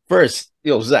about. First,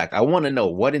 Zach, I want to know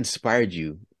what inspired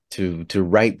you to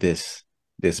write this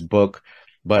book,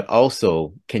 but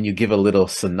also can you give a little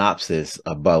synopsis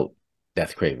about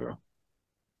Death Craver?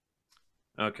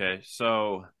 Okay,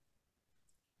 so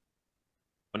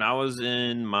when I was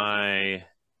in my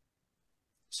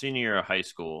senior year of high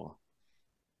school,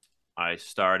 I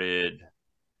started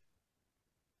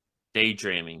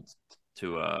daydreaming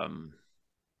to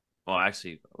well,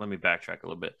 actually, let me backtrack a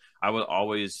little bit. I would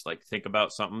always like think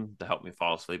about something to help me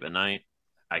fall asleep at night.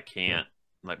 I can't,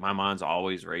 like, my mind's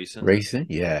always racing. Racing?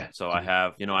 Yeah. So I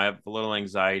have a little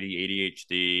anxiety,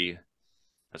 ADHD.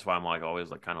 That's why I'm like always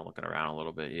like kind of looking around a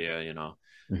little bit. Yeah.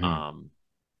 Hmm. Um,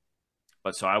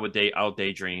 but so I'll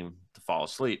daydream to fall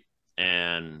asleep.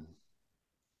 And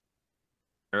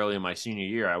early in my senior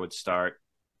year, I would start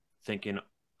thinking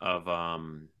of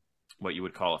what you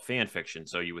would call a fan fiction.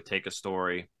 So you would take a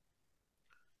story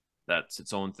that's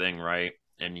its own thing, right?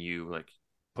 And you like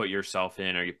put yourself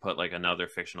in, or you put like another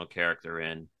fictional character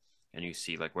in, and you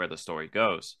see like where the story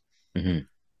goes. Hmm.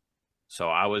 So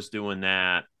I was doing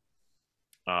that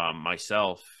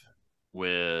myself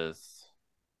with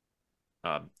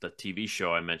the TV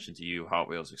show I mentioned to you, Hot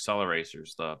Wheels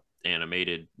Acceleracers, the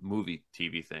animated movie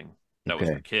TV thing that was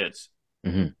for Okay. kids.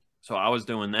 Hmm. So I was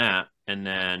doing that, and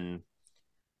then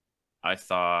I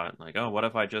thought like, oh, what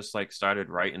if I just like started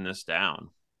writing this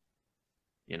down,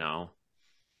 you know?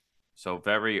 So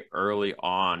very early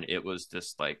on, it was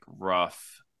this like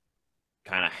rough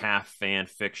kind of half fan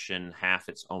fiction, half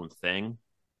its own thing.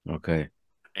 Okay.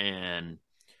 And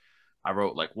I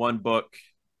wrote like one book,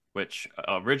 which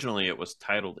originally it was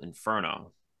titled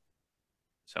Inferno.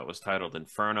 So it was titled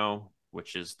Inferno,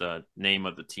 which is the name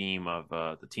of the team of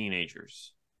the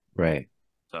teenagers. Right.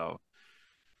 So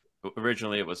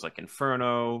originally it was like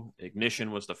Inferno.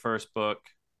 Ignition was the first book.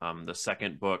 The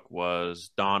second book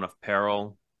was Dawn of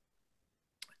Peril.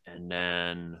 And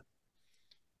then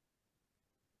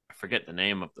I forget the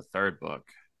name of the third book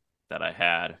that I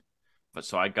had. But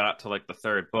so I got to like the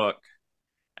third book,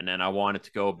 and then I wanted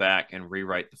to go back and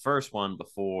rewrite the first one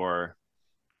before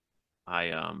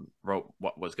I wrote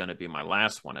what was going to be my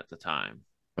last one at the time.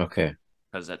 Okay.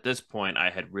 Because at this point, I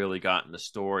had really gotten the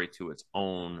story to its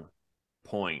own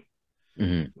point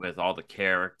Hmm. with all the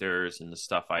characters and the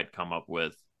stuff I'd come up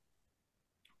with.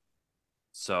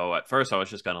 So at first, I was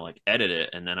just going to like edit it.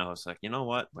 And then I was like, you know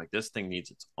what? Like, this thing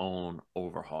needs its own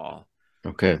overhaul.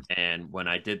 Okay. And when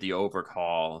I did the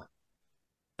overhaul,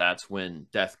 that's when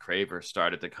Death Craver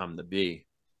started to come to be.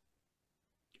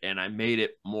 And I made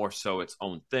it more so its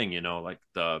own thing, like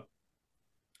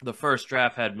the first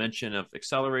draft had mention of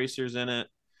acceleracers in it.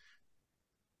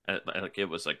 Like it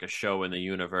was like a show in the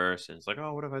universe, and it's like,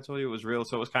 oh, what if I told you it was real?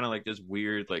 So it was kind of like this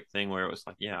weird like thing where it was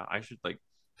like, yeah, I should like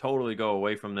totally go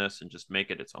away from this and just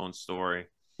make it its own story.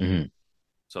 Hmm.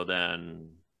 So then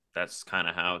that's kind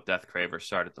of how Death Craver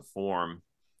started to form,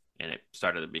 and it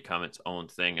started to become its own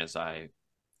thing as I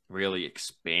really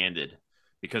expanded,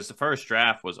 because the first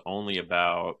draft was only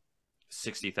about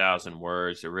 60,000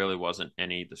 words. There really wasn't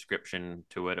any description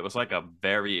to it. It was like a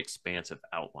very expansive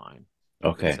outline,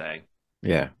 you could Okay. say.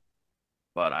 Yeah.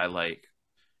 But I like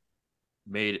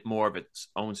made it more of its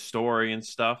own story and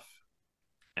stuff.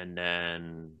 And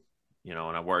then, and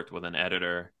I worked with an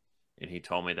editor, and he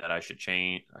told me that I should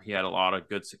change. He had a lot of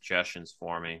good suggestions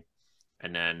for me.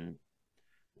 And then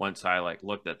once I like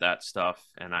looked at that stuff,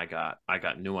 and I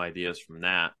got new ideas from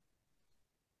that,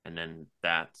 and then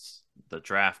that's the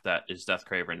draft that is Death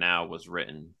Craver now was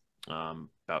written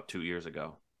about 2 years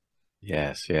ago.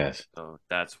 Yes. Yes. So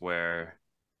that's like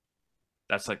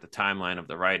the timeline of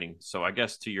the writing. So I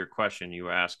guess to your question, you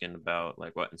were asking about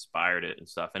like what inspired it and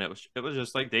stuff, and it was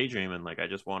just like daydreaming. Like I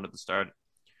just wanted to start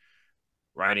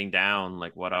writing down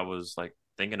like what I was like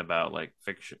thinking about, like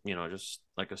fiction, just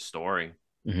like a story.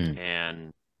 Hmm.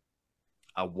 And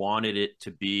I wanted it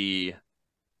to be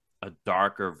a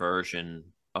darker version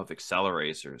of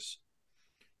Acceleracers,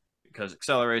 because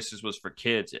Acceleracers was for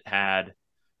kids. It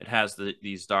has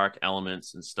these dark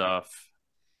elements and stuff,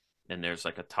 and there's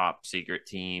like a top secret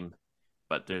team,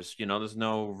 but there's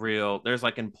no real, there's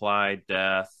like implied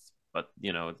death, but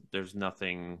there's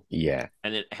nothing. Yeah.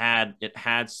 And it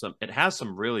has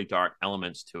some really dark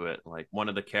elements to it. Like one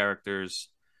of the characters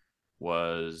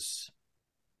was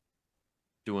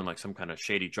doing like some kind of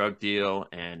shady drug deal,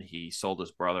 and he sold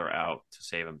his brother out to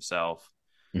save himself.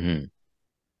 Hmm.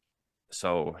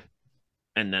 So,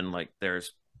 and then like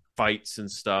there's fights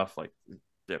and stuff, like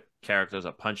the characters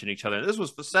are punching each other. This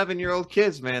was for 7-year-old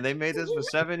kids, man. They made this for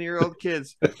 7-year-old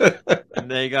kids. And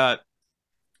they got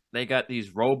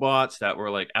these robots that were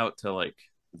like out to like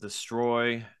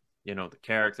destroy, the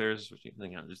characters, which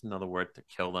just another word to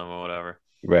kill them or whatever.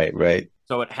 Right. Right.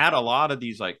 So it had a lot of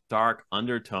these like dark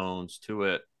undertones to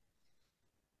it,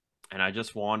 and I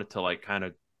just wanted to like kind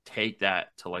of take that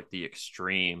to like the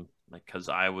extreme, like because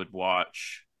I would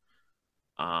watch,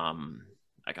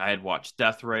 like I had watched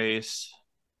Death Race,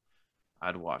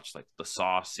 I'd watched like the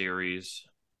Saw series,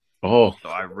 Oh, so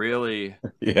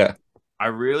yeah. I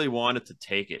really wanted to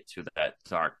take it to that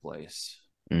dark place,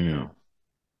 you Mm. know.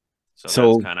 So that's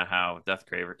So, kind of how Death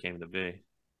Craver came to be.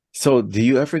 so do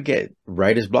you ever get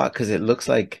writer's block? Because it looks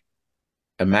like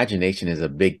imagination is a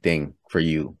big thing for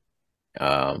you,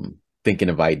 thinking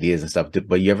of ideas and stuff.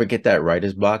 But you ever get that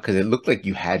writer's block? Because it looked like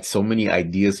you had so many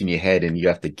ideas in your head and you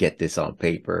have to get this on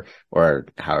paper or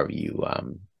however you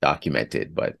document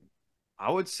it. But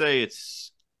I would say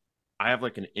I have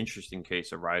like an interesting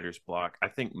case of writer's block. I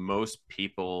think most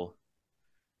people,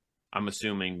 I'm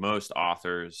assuming most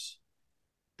authors,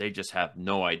 they just have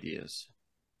no ideas.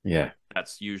 yeah, Like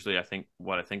that's usually I think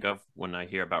what I think of when I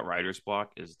hear about writer's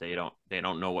block is they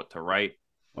don't know what to write.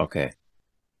 okay.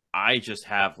 I just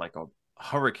have like a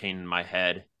hurricane in my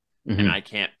head, and Hmm. I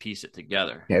can't piece it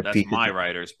together. Yeah, That's pieces. my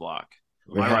writer's block.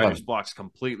 My Yeah. writer's block's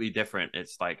completely different.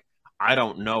 It's like I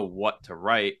don't know what to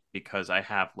write because I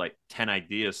have like 10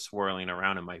 ideas swirling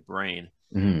around in my brain.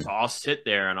 Hmm. So I'll sit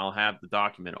there and I'll have the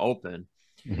document open,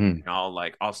 Hmm. and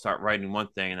I'll start writing one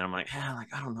thing, and I'm like,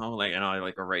 like I don't know, like, and I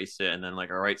like erase it, and then like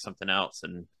I write something else,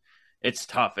 and it's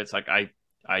tough. It's like I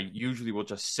usually will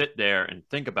just sit there and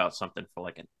think about something for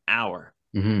like an hour,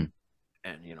 Hmm.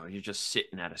 and you're just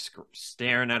sitting at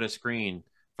staring at a screen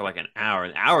for like an hour.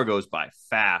 The hour goes by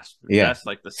fast. Yeah. That's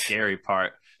like the scary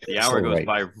part. The hour So goes right.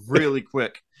 by really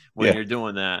quick when Yeah. you're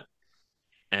doing that.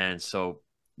 And so,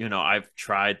 I've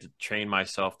tried to train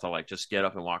myself to like just get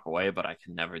up and walk away, but I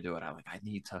can never do it. I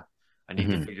need to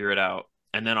Hmm. figure it out.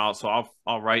 And then also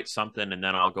I'll write something, and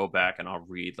then I'll go back and I'll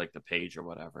read like the page or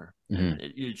whatever. Hmm. And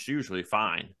it's usually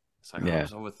fine. It's like, oh, I Yeah.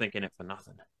 was overthinking it for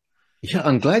nothing. Yeah,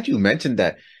 I'm glad you mentioned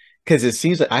that because it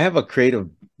seems like I have a creative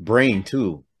brain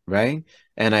too, right?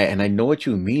 And I know what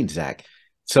you mean, Zach.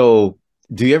 So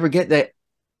do you ever get that?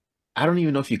 I don't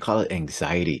even know if you call it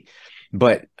anxiety,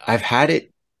 but I've had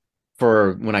it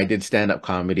for when I did stand-up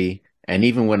comedy, and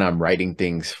even when I'm writing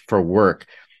things for work,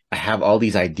 I have all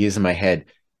these ideas in my head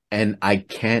and I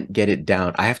can't get it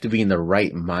down. I have to be in the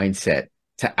right mindset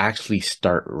to actually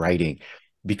start writing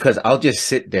because I'll just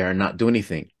sit there and not do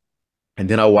anything. And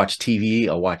then I'll watch TV,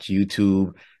 I'll watch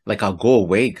YouTube, like I'll go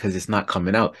away because it's not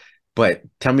coming out. But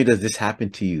tell me, does this happen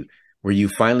to you where you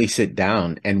finally sit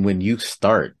down and when you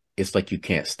start, it's like you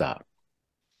can't stop?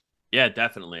 Yeah,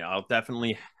 definitely. I'll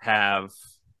definitely have,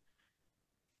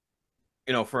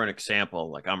 for an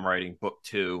example, like I'm writing book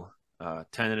two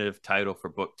tentative title for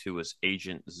book 2 is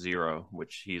Agent Zero,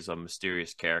 which he's a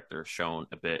mysterious character shown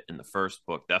a bit in the first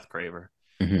book, Death Kraver,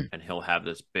 Hmm. and he's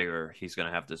going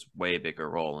to have this way bigger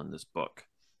role in this book.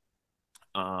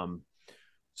 Um,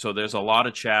 so there's a lot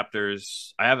of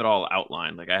chapters. I have it all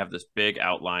outlined. Like I have this big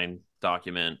outline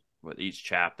document with each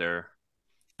chapter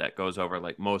that goes over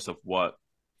like most of what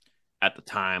at the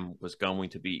time was going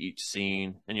to be each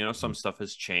scene. And some stuff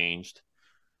has changed.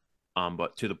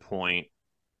 But to the point,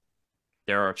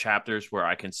 there are chapters where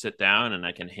I can sit down and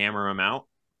I can hammer them out.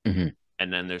 Hmm.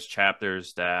 And then there's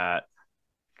chapters that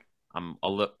I'm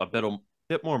a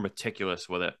bit more meticulous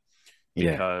with it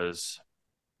Yeah. because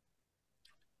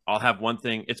I'll have one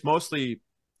thing. It's mostly,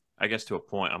 I guess, to a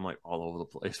point. I'm like all over the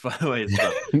place, by the way.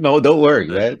 No, don't worry,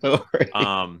 man. Don't worry.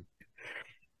 Um,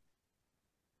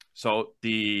 so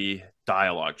the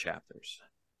dialogue chapters.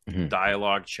 Hmm.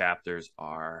 Dialogue chapters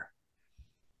are,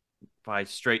 by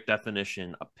straight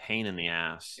definition, a pain in the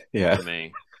ass Yeah. to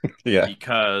me Yeah.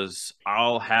 because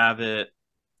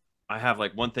I have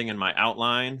like one thing in my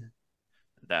outline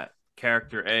that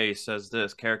character A says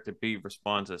this, character B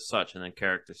responds as such, and then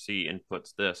character C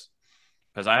inputs this.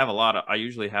 Because I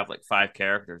usually have like 5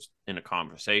 characters in a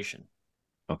conversation.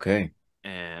 Okay.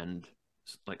 And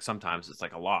like sometimes it's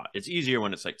like a lot. It's easier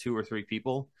when it's like 2 or 3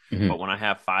 people, Hmm. but when I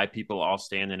have 5 people all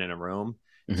standing in a room,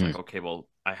 it's Hmm. like, okay, well,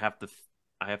 I have to,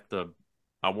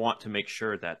 I want to make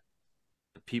sure that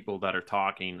the people that are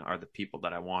talking are the people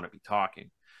that I want to be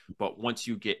talking. But once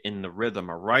you get in the rhythm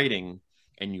of writing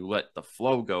and you let the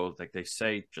flow go, like they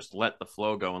say, just let the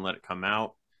flow go and let it come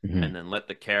out, Hmm. and then let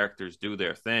the characters do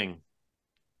their thing,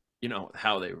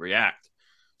 how they react.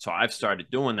 So I've started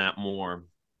doing that more.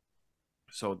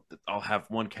 So I'll have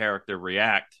one character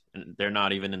react and they're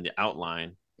not even in the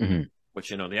outline, Hmm. which,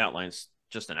 the outline's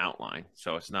just an outline.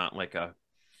 So it's not like a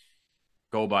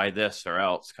go by this or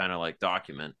else kind of like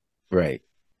document. Right.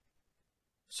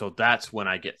 So that's when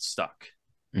I get stuck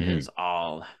Hmm. is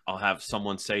I'll have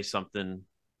someone say something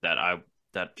that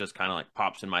that just kind of like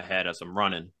pops in my head as I'm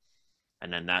running.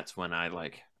 And then that's when I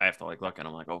have to like look and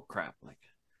I'm like, oh crap, like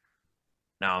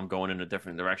now I'm going in a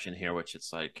different direction here, which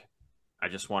it's like I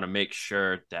just want to make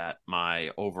sure that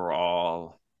my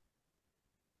overall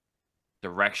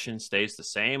direction stays the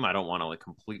same. I don't want to like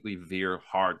completely veer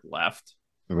hard left,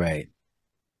 Right.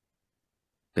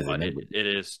 Because but it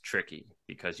is tricky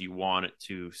because you want it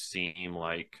to seem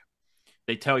like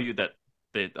they tell you that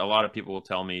a lot of people will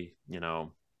tell me, you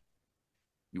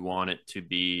want it to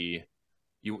be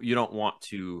you don't want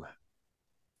to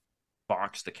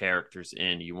box the characters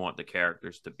in. You want the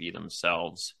characters to be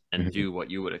themselves and hmm. do what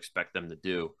you would expect them to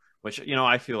do, which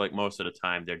I feel like most of the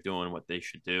time they're doing what they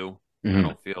should do. I Hmm.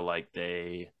 don't feel like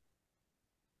they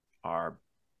are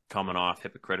coming off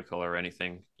hypocritical or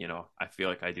anything. I feel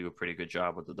like I do a pretty good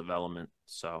job with the development.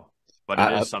 So, but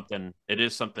I, it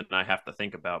is something I have to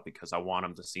think about because I want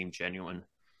them to seem genuine.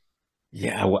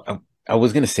 yeah, I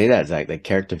was gonna say that, Zach, like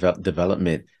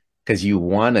development, because you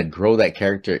want to grow that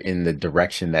character in the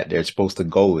direction that they're supposed to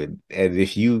go in, and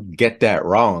if you get that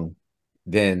wrong,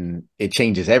 then it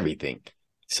changes everything.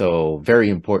 So very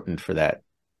important for that.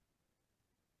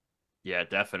 Yeah,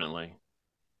 definitely.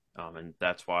 And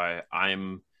that's why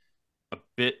I'm a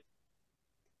bit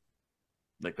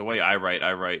like the way I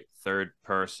write third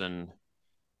person,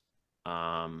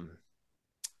 um,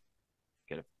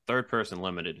 get a third person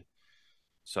limited.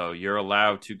 So you're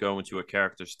allowed to go into a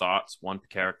character's thoughts, one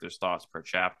character's thoughts per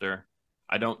chapter.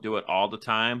 I don't do it all the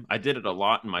time. I did it a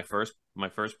lot in my first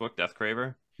book, Death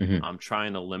Kraver. Hmm. I'm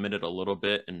trying to limit it a little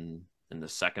bit in the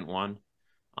second one.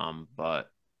 But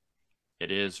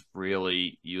it is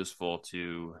really useful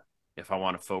to if I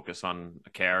want to focus on a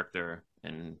character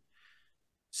and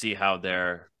see how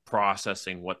they're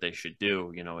processing what they should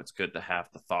do. It's good to have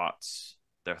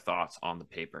their thoughts on the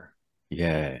paper.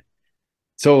 Yeah.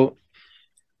 So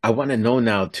I want to know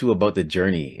now too about the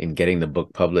journey in getting the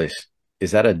book published.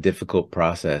 Is that a difficult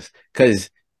process? Because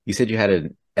you said you had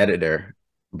an editor,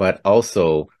 but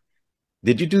also,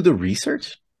 did you do the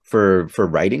research for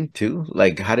writing too?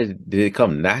 Like, how did it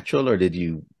come natural, or did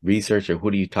you research, or who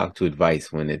do you talk to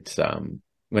advice when it's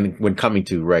when coming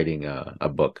to writing a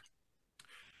book?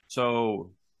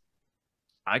 So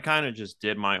I kind of just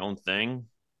did my own thing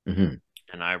Hmm.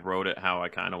 and I wrote it how I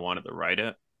kind of wanted to write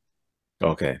it.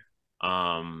 Okay.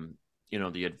 Um,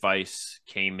 the advice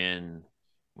came in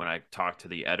when I talked to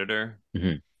the editor.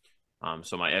 Hmm.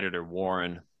 So my editor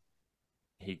Warren,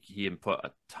 he input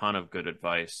a ton of good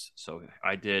advice. So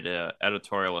I did a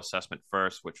editorial assessment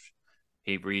first, which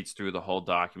he reads through the whole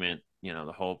document,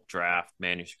 the whole draft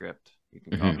manuscript. You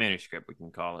can call it Hmm. manuscript. We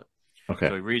can call it. Okay.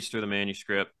 So he reads through the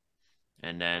manuscript,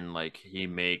 and then like he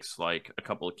makes like a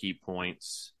couple of key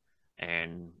points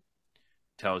and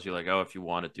tells you like, oh, if you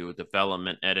want to do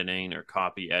development editing or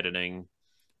copy editing.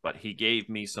 But he gave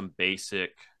me some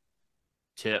basic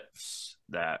tips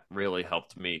that really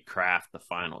helped me craft the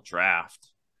final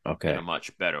draft in a Okay.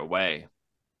 much better way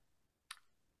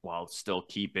while still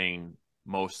keeping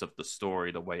most of the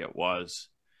story the way it was.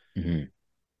 Hmm.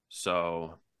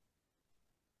 So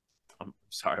I'm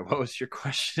sorry, what was your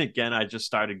question again? I just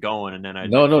started going and then I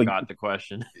No, no. forgot the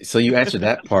question. So you answered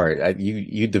that part.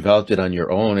 You developed it on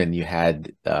your own, and you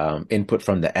had input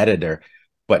from the editor.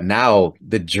 But now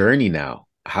the journey now,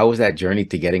 how was that journey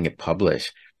to getting it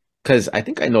published? Because I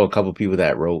think I know a couple people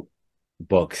that wrote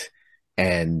books,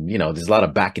 and there's a lot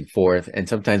of back and forth. And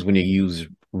sometimes when you use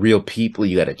real people,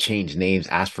 you got to change names,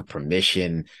 ask for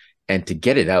permission, and to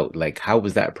get it out. Like, how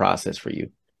was that process for you?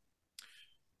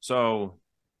 So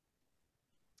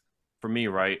for me,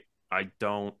 right, I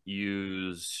don't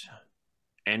use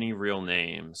any real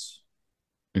names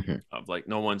Hmm. of like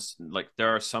no one's like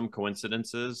there are some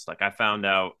coincidences. Like I found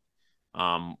out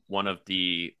one of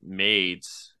the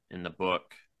maids in the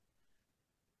book,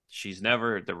 she's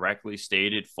never directly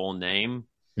stated full name,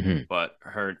 Hmm. but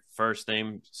her first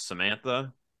name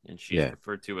Samantha, and she's Yeah.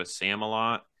 referred to as Sam a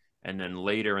lot. And then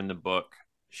later in the book,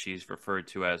 she's referred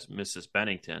to as Mrs.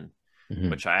 Bennington, Hmm.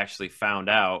 which I actually found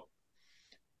out.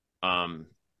 Um,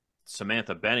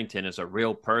 Samantha Bennington is a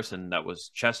real person that was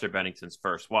Chester Bennington's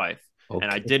first wife. And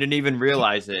I Okay. didn't even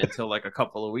realize it until like a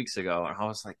couple of weeks ago. And I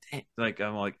was like, dang, like,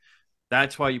 I'm like,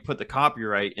 that's why you put the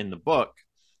copyright in the book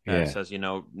that Yeah. says,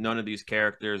 none of these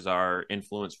characters are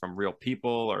influenced from real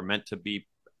people or meant to be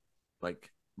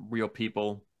like real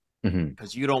people. Hmm.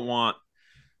 Because you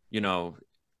know,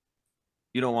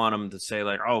 you don't want them to say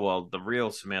like, oh well, the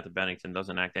real Samantha Bennington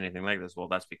doesn't act anything like this. Well,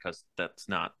 that's because that's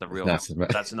not the It's real. not so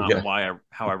That's not Yeah. why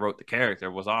how I wrote the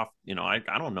character was off. I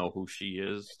don't know who she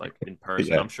is like in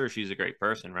person. Yeah. I'm sure she's a great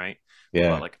person, right? But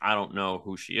Yeah. like I don't know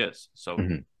who she is. So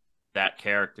Hmm. that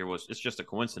character was it's just a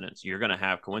coincidence. You're gonna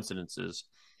have coincidences.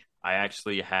 I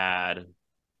actually had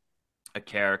a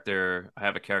character. I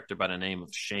have a character by the name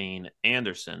of Shane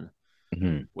Anderson,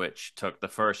 Hmm. which took the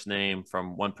first name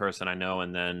from one person I know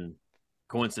and then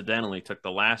coincidentally took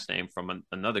the last name from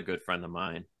another good friend of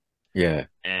mine. Yeah.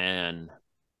 And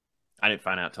I didn't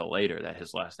find out till later that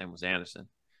his last name was Anderson.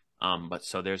 But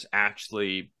so there's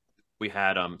actually, we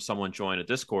had someone join a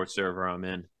Discord server I'm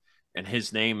in, and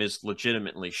his name is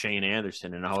legitimately Shane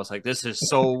Anderson. And I was like, this is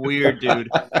so weird, dude.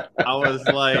 I was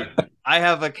like, I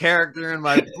have a character in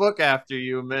my book after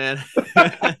you, man.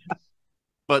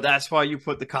 But that's why you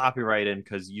put the copyright in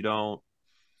because you don't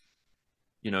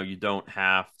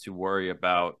have to worry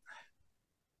about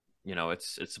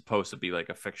it's supposed to be like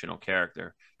a fictional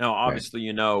character. Now Right.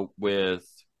 obviously with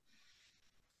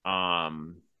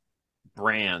um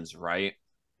brands, right?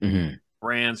 Hmm.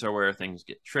 Brands are where things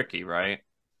get tricky, right?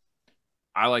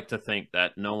 I like to think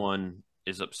that no one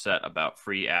is upset about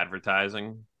free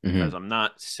advertising because Hmm. I'm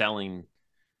not selling,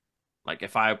 like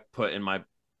if I put in my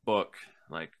book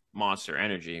like Monster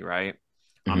Energy, right?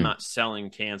 I'm Hmm. not selling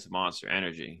cans of Monster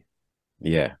Energy.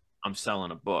 Yeah. I'm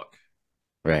selling a book.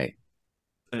 Right.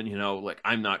 And like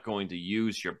I'm not going to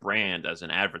use your brand as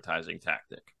an advertising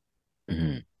tactic.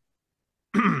 Hmm.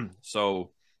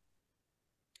 So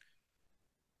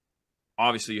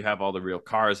obviously you have all the real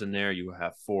cars in there. You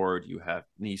have Ford, you have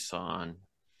Nissan.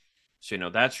 So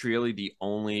that's really the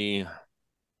only,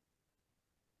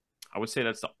 I would say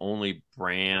that's the only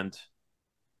brand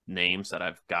names that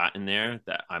I've got in there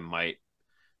that I might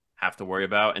have to worry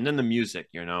about. And then the music,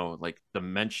 like the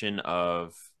mention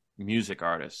of music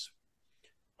artists,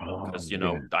 Oh, because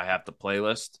yeah. I have the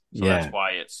playlist. So that's Yeah.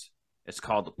 why it's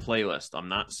called the playlist. I'm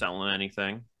not selling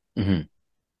anything. Hmm.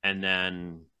 And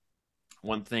then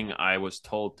one thing I was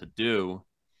told to do,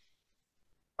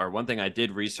 or one thing I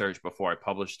did research before I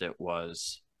published it,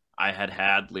 was I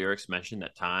had lyrics mentioned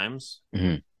at times,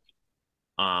 Hmm.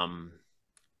 um,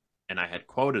 and I had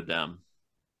quoted them,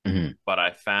 Hmm. but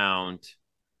I found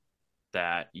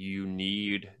that you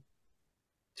need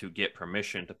to get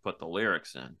permission to put the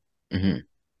lyrics in, Hmm.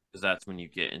 because that's when you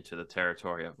get into the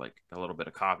territory of like a little bit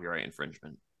of copyright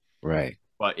infringement. Right.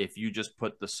 But if you just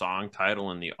put the song title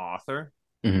and the author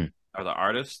Hmm. or the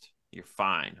artist, you're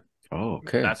fine. Oh,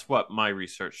 okay. That's what my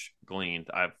research gleaned.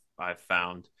 I've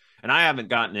found, and I haven't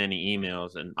gotten any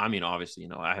emails. And I mean, obviously,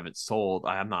 I haven't sold.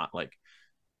 I am not like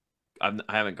I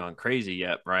haven't gone crazy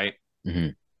yet, right? Hmm.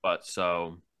 But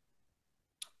so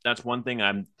that's one thing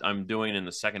I'm doing in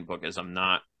the second book is I'm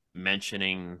not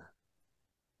mentioning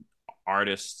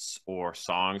artists or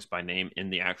songs by name in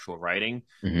the actual writing.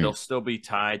 Hmm. They'll still be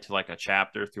tied to like a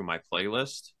chapter through my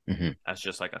playlist. Hmm. That's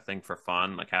just like a thing for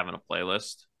fun, like having a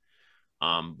playlist.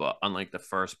 But unlike the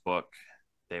first book,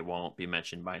 they won't be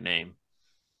mentioned by name.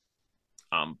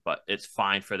 But it's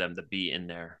fine for them to be in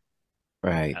there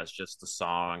Right. as just the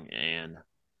song and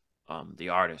the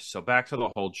artist. So back to the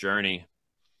whole journey.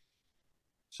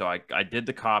 So I did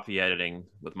the copy editing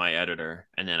with my editor,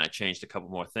 and then I changed a couple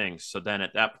more things. So then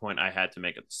at that point, I had to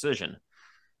make a decision.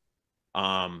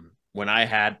 When I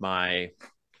had my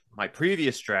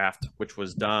previous draft, which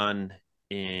was done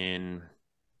in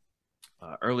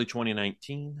early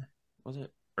 2019, was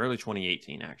it early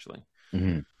 2018 actually?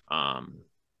 Hmm. Um,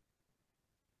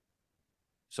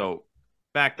 so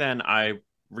back then, I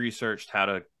researched how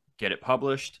to get it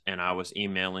published, and I was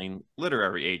emailing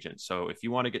literary agents. So if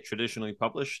you want to get traditionally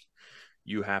published,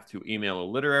 you have to email a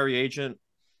literary agent.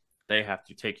 They have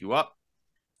to take you up,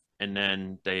 and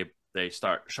then they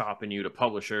start shopping you to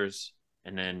publishers,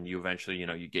 and then you eventually,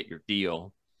 you get your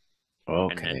deal.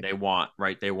 And then Okay. they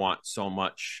want so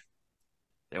much,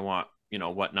 they want,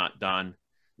 whatnot done.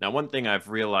 Now, one thing I've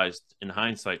realized in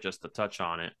hindsight, just to touch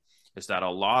on it, is that a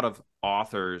lot of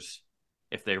authors,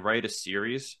 if they write a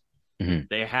series, Hmm.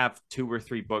 they have 2 or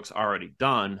 3 books already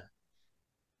done.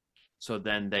 So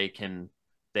then they can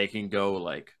go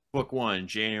like book one,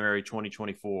 January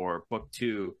 2024, book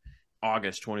two,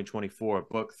 August 2024,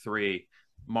 book three,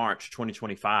 March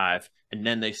 2025, and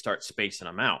then they start spacing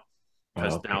them out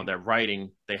because now Okay. they're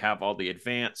writing, they have all the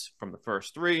advance from the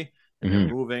first three, and they're Hmm.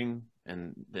 moving,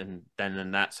 and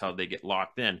then that's how they get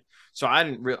locked in. So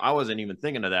I wasn't even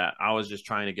thinking of that. I was just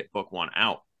trying to get book one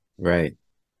out. Right.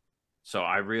 So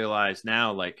I realize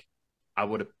now, like, I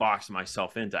would have boxed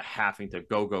myself into having to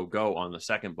go on the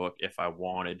second book if I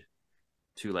wanted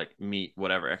to like meet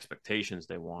whatever expectations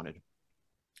they wanted.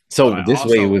 But So I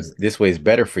also this way is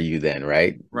better for you then,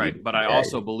 right? right, but I Yeah.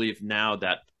 also believe now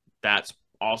that that's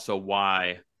also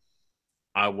why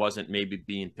I wasn't maybe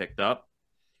being picked up, Um,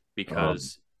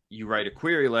 because you write a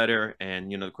query letter,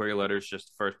 and the query letter is just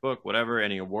the first book, whatever,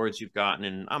 any awards you've gotten.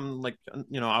 And I'm like,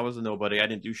 I was a nobody. I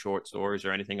didn't do short stories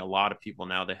or anything. A lot of people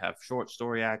now, they have short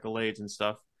story accolades and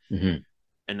stuff, mhm.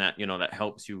 and that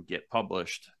helps you get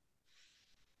published.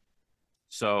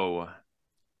 So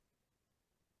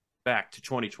back to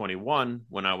 2021,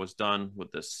 when I was done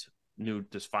with this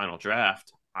final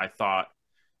draft, I thought,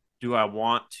 do I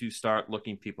want to start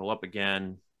looking people up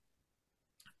again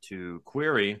to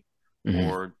query, Mhm.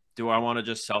 or do I want to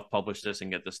just self-publish this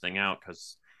and get this thing out,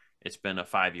 because it's been a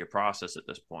 5-year process at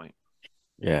this point.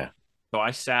 Yeah. So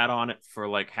I sat on it for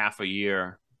like half a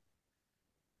year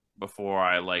before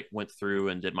I like went through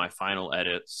and did my final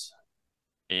edits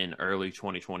in early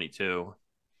 2022,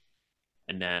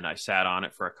 and then I sat on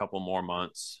it for a couple more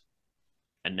months,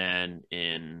 and then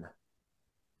in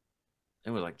it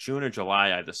was like June or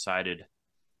July, I decided,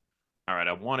 all right,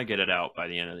 I want to get it out by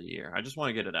the end of the year. I just want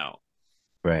to get it out.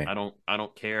 Right. I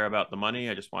don't care about the money.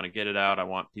 I just want to get it out. I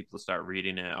want people to start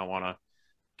reading it. I want to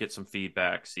get some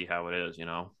feedback, see how it is.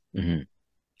 Mhm.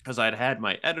 Because I'd had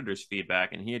my editor's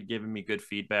feedback, and he had given me good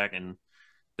feedback, and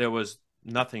there was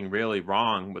nothing really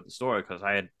wrong with the story because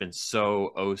I had been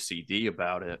so OCD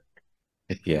about it.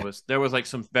 It Yeah. was there was like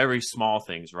some very small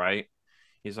things, right?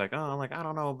 He's like, oh, like I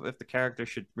don't know if the character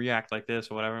should react like this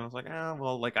or whatever. And I was like, oh,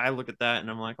 well, like I look at that and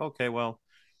I'm like, okay, well,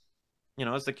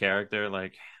 it's the character,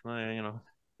 like,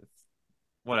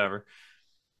 whatever.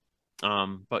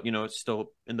 But it's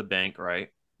still in the bank, right?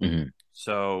 Mhm.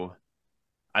 So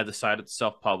I decided to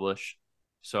self-publish.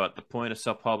 So at the point of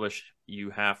self-publish,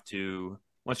 you have to,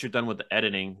 once you're done with the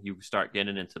editing, you start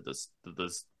getting into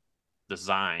this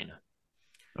design.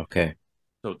 Okay.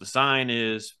 So design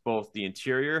is both the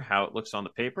interior, how it looks on the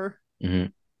paper,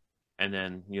 Mhm. and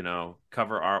then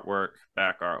cover artwork,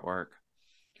 back artwork.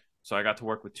 So I got to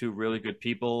work with two really good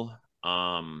people.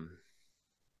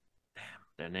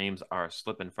 Their names are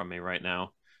slipping from me right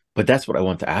now. But that's what I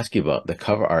want to ask you about the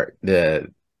cover art,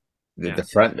 the Yeah,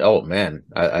 front. Oh man,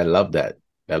 I love that.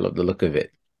 I love the look of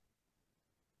it.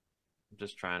 I'm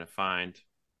just trying to find.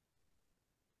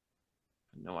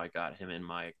 I know I got him in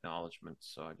my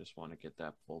acknowledgments, so I just want to get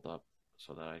that pulled up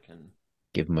so that I can.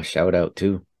 Give him a shout out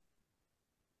too.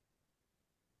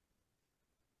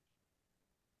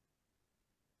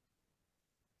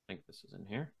 I think this is in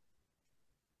here.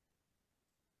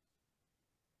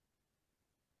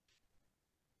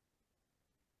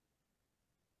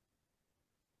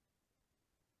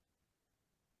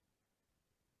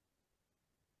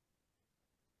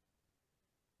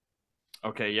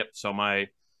 Okay, yep. So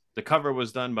the cover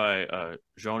was done by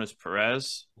Jonas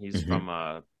Perez. He's Hmm. from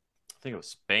I think it was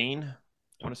Spain, I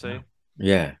Oh, want to wow. say.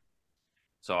 Yeah.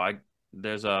 So I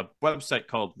there's a website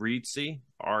called Reedsy,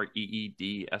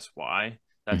 Reedsy.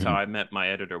 That's how Hmm. I met my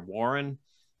editor Warren,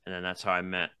 and then that's how I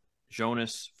met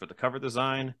Jonas for the cover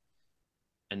design,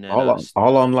 and then All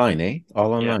online, eh?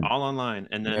 All yeah, online. all online,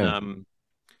 and then Yeah.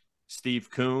 Steve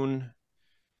Kuhn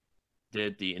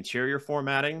did the interior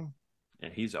formatting,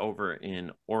 and he's over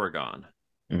in Oregon,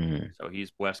 Hmm. so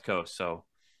he's West Coast. So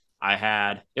I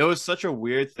had it was such a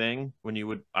weird thing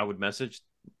when I would message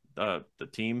the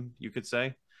team, you could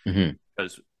say, Hmm.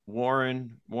 because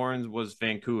Warren was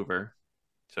Vancouver,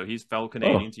 so he's fellow Oh,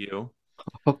 Canadian to you.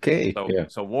 okay. Yeah.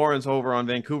 So Warren's over on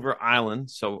Vancouver Island,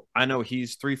 so I know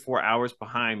he's 3 4 hours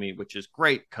behind me, which is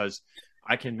great because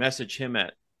I can message him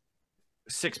at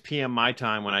 6 p.m. my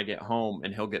time when I get home,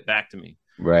 and he'll get back to me.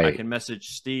 I Right. can message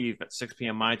Steve at 6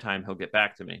 p.m. my time, he'll get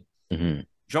back to me. Hmm.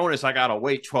 Jonas, I gotta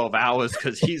wait 12 hours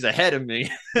because he's ahead of me.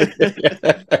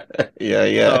 Yeah,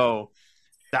 yeah. So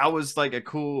that was like a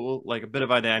cool, like a bit of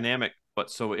a dynamic. But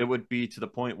so it would be to the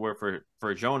point where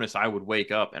for Jonas, I would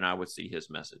wake up and I would see his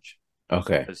message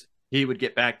Okay. because he would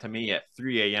get back to me at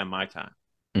 3 a.m. my time.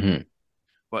 Hmm.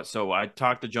 But so I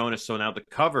talked to Jonas. So now the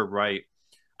cover, right?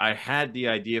 I had the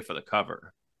idea for the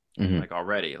cover Hmm. like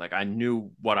already. Like I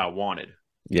knew what I wanted.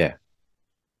 Yeah.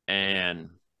 And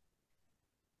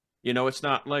it's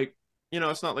not like,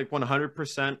 it's not like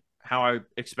 100% how I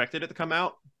expected it to come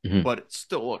out, Hmm. but it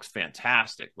still looks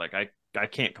fantastic. Like I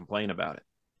can't complain about it.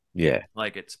 Yeah.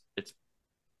 Like it's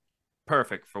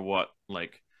perfect for what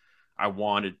like I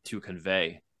wanted to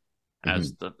convey Hmm.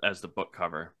 as the book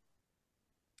cover.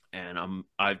 And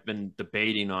I've been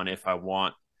debating on if I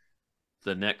want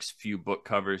the next few book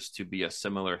covers to be a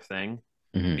similar thing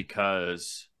Hmm.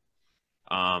 because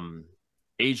um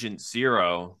Agent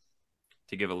Zero,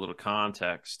 to give a little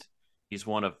context, he's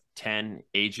one of 10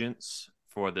 agents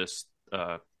for this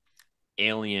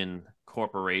alien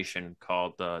corporation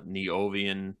called the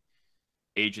Neovian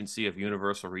Agency of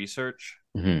Universal Research.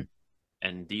 Hmm.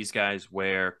 And these guys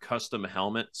wear custom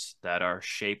helmets that are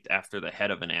shaped after the head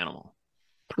of an animal.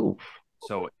 Cool.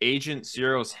 So Agent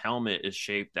Zero's helmet is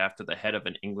shaped after the head of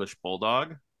an English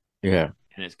bulldog, Yeah.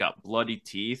 and it's got bloody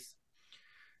teeth.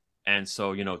 And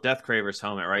so, Death Craver's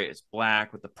helmet, right? It's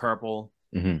black with the purple.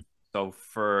 Hmm. So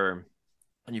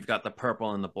and you've got the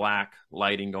purple and the black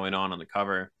lighting going on the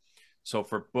cover. So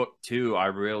for book two, I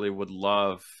really would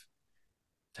love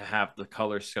to have the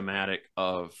color schematic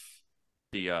of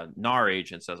the NAR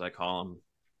agents, as I call them,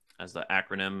 as the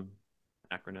acronym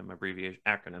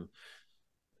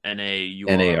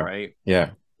NAUR, NAR. right?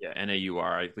 Yeah. Yeah,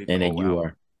 NAUR. I leave the O out,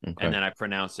 NAUR. and Okay. then I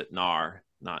pronounce it NAR,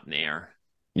 not Nair.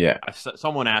 Yeah.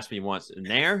 Someone asked me once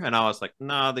Nair, and I was like,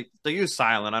 no, they use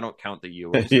silent. I don't count the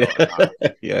U. I just Yeah. go NAR.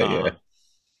 Yeah. Yeah.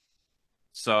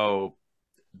 So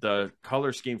the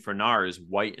color scheme for NAR is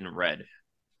white and red.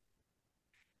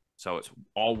 So it's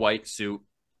all white suit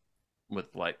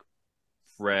with like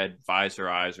red visor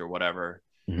eyes or whatever.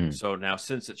 Hmm. So now,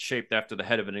 since it's shaped after the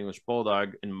head of an English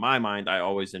bulldog, in my mind, I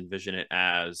always envision it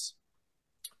as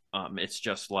it's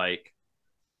just like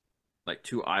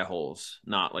two eye holes,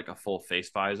 not like a full face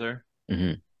visor,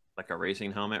 Hmm. like a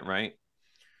racing helmet, right?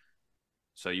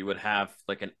 So you would have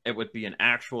it would be an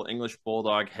actual English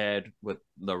bulldog head with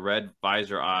the red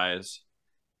visor eyes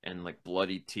and like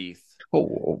bloody teeth.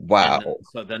 Oh, And wow.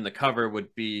 then the cover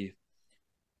would be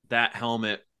that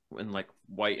helmet and like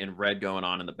white and red going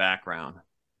on in the background.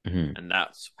 Hmm. And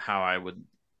that's how I would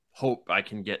hope I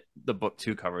can get the book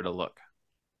two cover to look.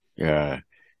 Yeah.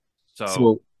 So,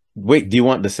 So, wait, do you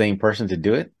want the same person to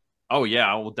do it? oh yeah,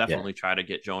 I will Yeah. definitely try to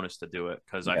get Jonas to do it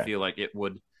because I Yeah. feel like it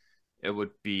would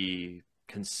be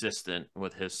consistent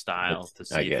with his style to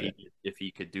I see get it. if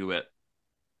he could do it.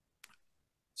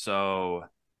 So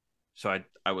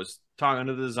I was talking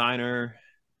to the designer.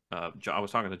 I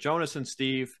was talking to Jonas and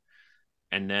Steve,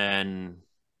 and then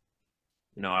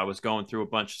I was going through a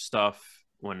bunch of stuff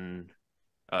when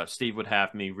Steve would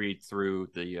have me read through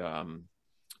the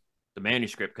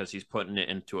manuscript because he's putting it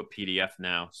into a PDF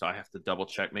now. So I have to double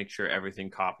check, make sure everything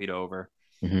copied over.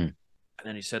 Hmm. And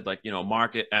then he said, like,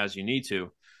 mark it as you need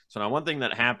to. So now one thing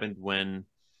that happened when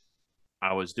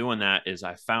I was doing that is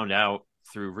I found out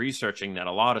through researching that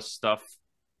a lot of stuff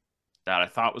that I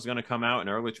thought was going to come out in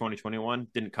early 2021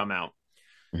 didn't come out.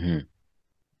 Hmm.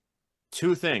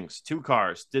 Two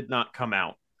cars did not come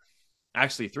out.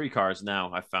 Actually, three cars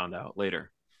now I found out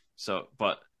later. So,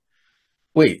 but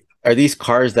Wait, are these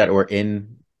cars that were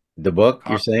in the book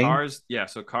you're saying cars, yeah.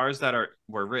 So cars that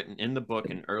were written in the book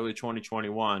in early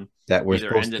 2021 that were either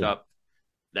supposed to?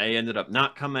 ended up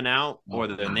not coming out or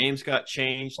Oh, their wow. names got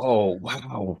changed. Oh,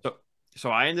 wow. So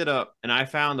I ended up and I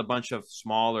found a bunch of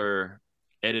smaller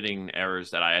editing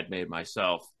errors that I had made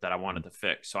myself that I wanted to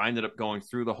fix. So I ended up going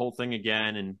through the whole thing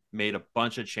again and made a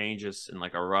bunch of changes in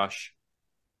like a rush.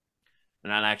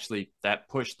 And that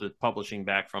pushed the publishing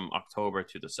back from October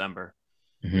to December.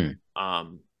 Hmm.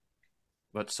 Um,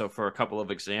 but so for a couple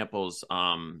of examples,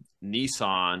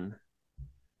 Nissan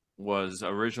was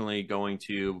originally going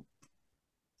to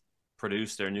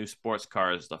produce their new sports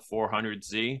cars, the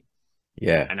 400Z,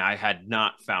 Yeah. and I had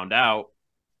not found out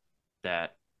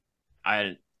that I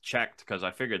hadn't checked because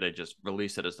I figured they just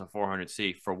released it as the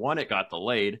 400C. For one, it got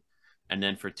delayed, and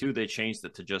then for two, they changed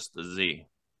it to just the Z.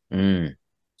 Mm.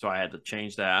 So I had to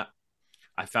change that.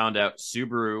 I found out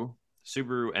Subaru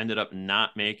ended up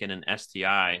not making an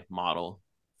STI model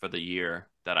for the year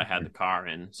that I had the car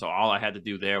in. So all I had to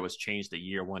do there was change the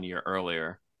year 1 year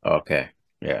earlier. Okay.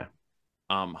 Yeah.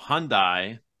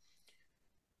 Hyundai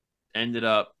ended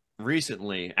up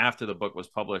recently, after the book was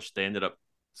published, they ended up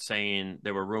saying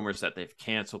there were rumors that they've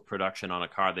canceled production on a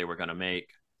car they were going to make.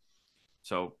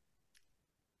 So,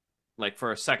 like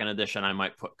for a second edition, I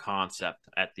might put concept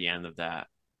at the end of that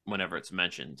whenever it's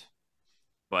mentioned,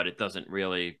 but it doesn't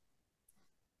really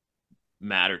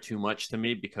matter too much to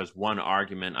me because one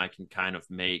argument I can kind of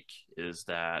make is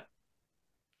that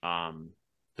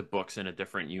the book's in a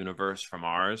different universe from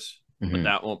ours, but Hmm.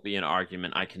 that won't be an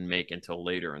argument I can make until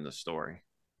later in the story.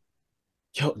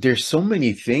 Yo, there's so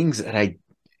many things that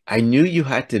I knew you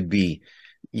had to be,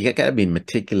 you gotta be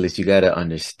meticulous. You gotta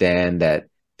understand that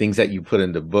things that you put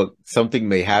in the book, something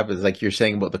may happen. Like you're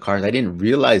saying about the cars. I didn't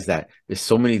realize that there's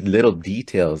so many little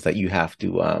details that you have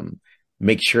to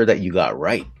make sure that you got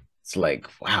right. It's like,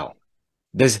 wow.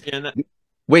 Does And that,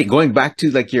 wait, going back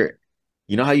to like your,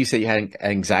 you know how you said you had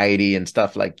anxiety and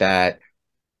stuff like that.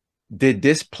 Did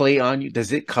this play on you?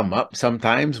 Does it come up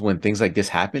sometimes when things like this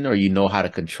happen, or you know how to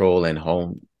control and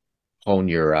hone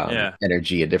your yeah,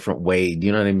 energy a different way? Do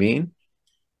you know what I mean?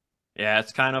 yeah,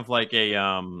 it's kind of like a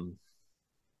I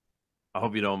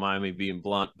hope you don't mind me being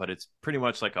blunt, but it's pretty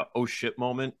much like a oh shit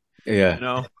moment, Yeah. you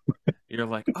know? You're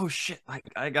like, "Oh shit, like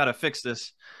I got to fix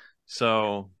this."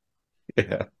 So,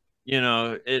 Yeah.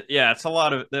 it's a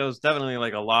lot of there was definitely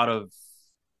like a lot of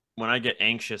when I get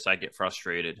anxious, I get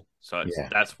frustrated. So Yeah.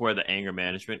 that's where the anger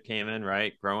management came in,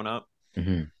 right? Growing up.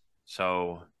 Hmm.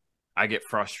 So I get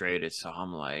frustrated. So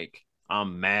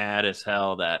I'm mad as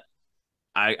hell that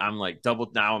I'm like double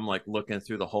now. I'm like looking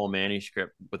through the whole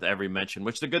manuscript with every mention,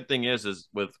 which the good thing is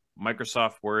with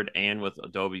Microsoft Word and with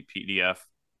Adobe PDF,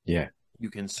 Yeah. you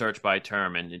can search by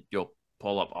term and you'll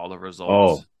pull up all the Oh,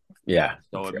 results. yeah.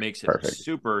 So it makes it Perfect.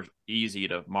 super easy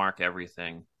to mark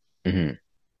everything. Hmm.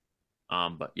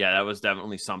 But yeah, that was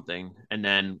definitely something. And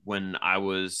then when I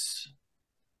was,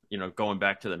 going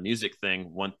back to the music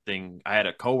thing, one thing I had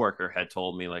a coworker had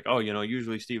told me like, oh,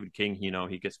 usually Stephen King,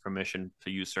 he gets permission to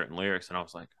use certain lyrics. And I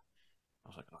was like,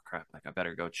 oh crap, like I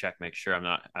better go check, make sure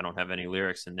I don't have any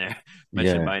lyrics in there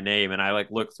mentioned Yeah. by name. And I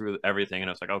like looked through everything and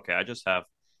I was like, okay, I just have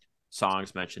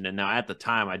songs mentioned. And now at the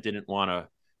time I didn't want to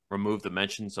remove the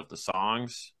mentions of the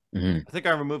songs. Hmm. I think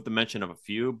I removed the mention of a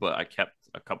few, but I kept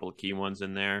a couple of key ones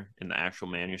in there in the actual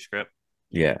manuscript.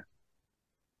 Yeah.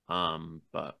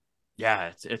 But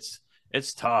yeah,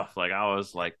 it's tough. Like I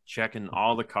was like checking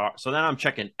all the car. So then I'm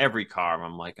checking every car.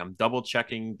 I'm double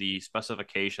checking the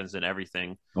specifications and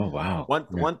everything. Oh, wow. One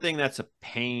Yeah. one thing that's a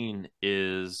pain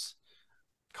is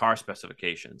car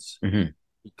specifications Hmm.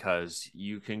 because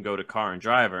you can go to Car and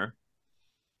Driver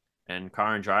and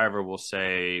Car and Driver will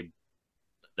say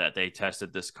that they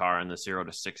tested this car and the 0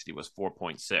 to 60 was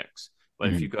 4.6.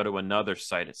 But if you Hmm. go to another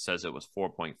site, it says it was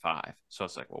 4.5. So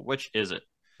it's like, well, which is it?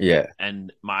 Yeah.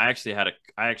 And I actually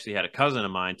had a cousin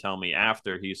of mine tell me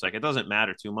after he's like, it doesn't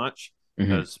matter too much Hmm.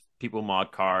 because people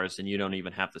mod cars and you don't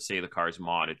even have to say the car is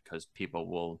modded because people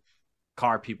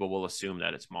will assume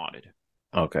that it's modded.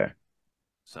 Okay.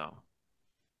 So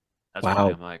that's why Wow.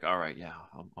 I'm like, all right, yeah,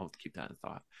 I'll keep that in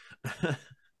thought.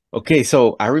 Okay,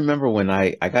 so I remember when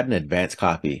I got an advanced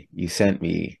copy. You sent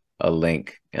me a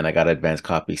link and I got an advanced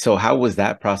copy. So how was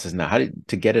that process now? How did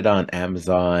to get it on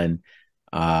Amazon?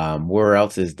 Where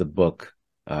else is the book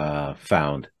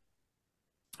found?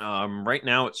 Right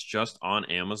now it's just on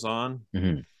Amazon.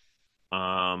 Hmm.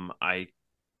 I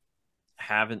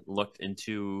haven't looked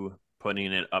into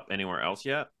putting it up anywhere else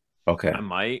yet. I Okay.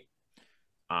 might,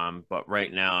 but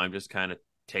right now I'm just kind of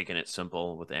taking it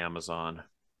simple with Amazon.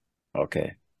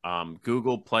 Okay.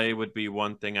 Google Play would be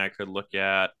one thing I could look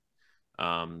at.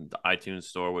 The iTunes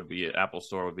Store Apple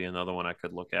Store would be another one I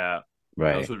could look at. Those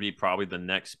Right. would be probably the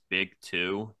next big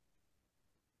two.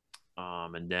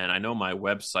 And then I know my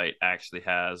website actually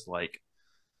has like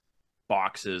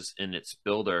boxes in its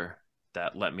builder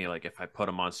that let me like if I put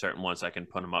them on certain ones, I can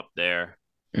put them up there.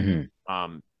 Hmm.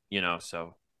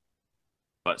 So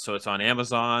but so it's on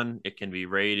Amazon. It can be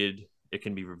rated. It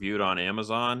can be reviewed on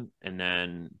Amazon, and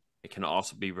then it can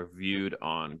also be reviewed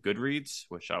on Goodreads,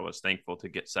 which I was thankful to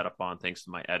get set up on thanks to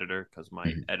my editor, because my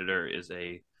Hmm. editor is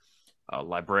a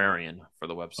librarian for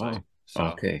the website. Oh, So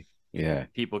okay. Yeah.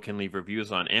 people can leave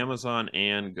reviews on Amazon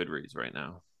and Goodreads right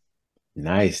now,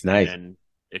 Nice, and nice. then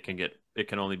it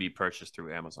can only be purchased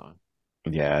through Amazon.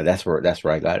 Yeah, that's where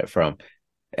I got it from.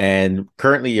 And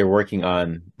currently you're working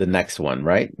on the next one,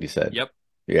 right? You said. Yep.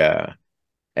 Yeah.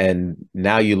 And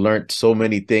now you learned so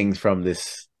many things from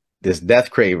this Death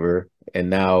Craver, and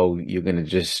now you're gonna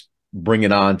just bring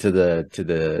it on to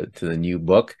the new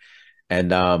book.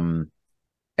 And the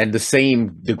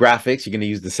graphics, you're gonna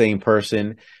use the same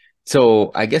person.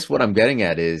 So I guess what I'm getting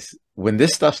at is when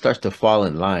this stuff starts to fall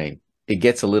in line, it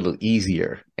gets a little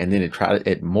easier, and then it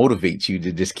motivates you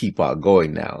to just keep on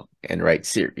going now and write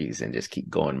series and just keep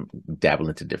going, dabble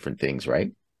into different things,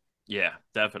 right? Yeah,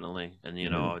 definitely. And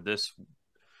Mhm. this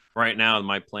right now,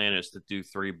 my plan is to do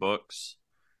 3 books.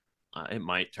 It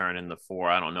might turn into 4.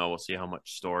 I don't know. We'll see how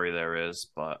much story there is,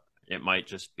 but it might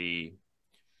just be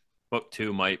book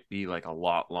 2 might be like a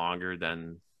lot longer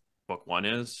than book 1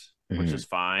 is, which Mhm. is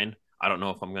fine. I don't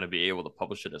know if I'm going to be able to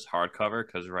publish it as hardcover,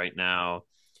 because right now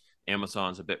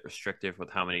Amazon's a bit restrictive with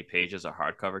how many pages a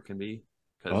hardcover can be,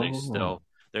 because Oh.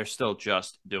 they're still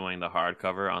just doing the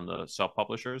hardcover on the self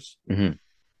publishers. Mhm.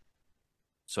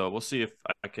 So we'll see if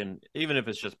I can, even if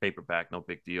it's just paperback, no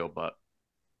big deal. But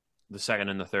the second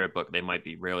and the third book, they might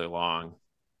be really long.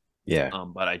 Yeah.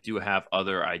 But I do have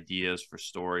other ideas for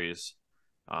stories,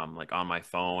 like on my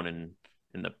phone and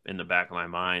in the back of my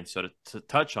mind. So to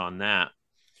touch on that,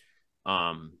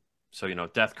 um, so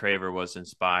Death Craver was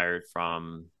inspired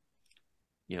from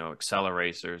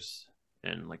Acceleracers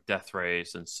and like Death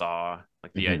Race and Saw,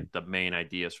 like Mhm. the main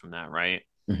ideas from that, right?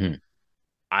 Mhm.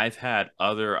 I've had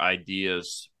other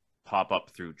ideas pop up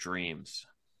through dreams.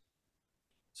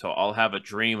 So I'll have a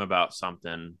dream about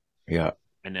something, Yeah.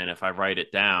 and then if I write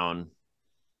it down,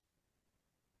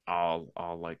 I'll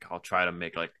try to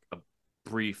make like a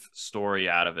brief story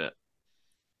out of it.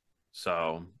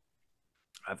 So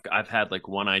I've had like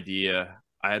one idea.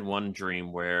 I had one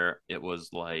dream where it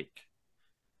was like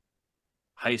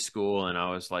high school, and I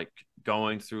was like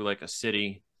going through like a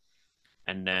city,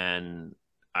 and then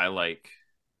I like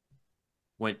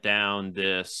went down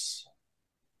this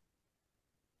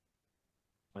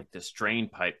drain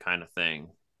pipe kind of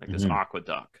thing, like this Mhm.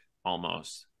 aqueduct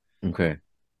almost, Okay.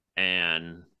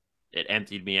 and it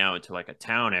emptied me out into like a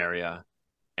town area,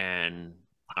 and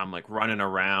I'm like running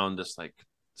around this like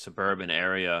suburban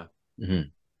area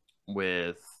Mhm.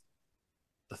 with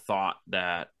the thought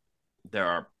that there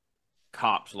are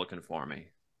cops looking for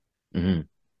me. Mhm.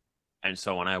 And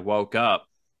so when I woke up,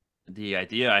 the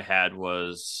idea I had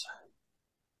was,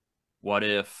 what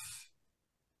if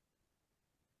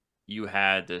you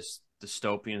had this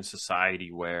dystopian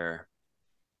society where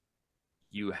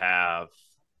you have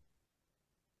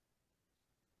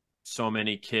so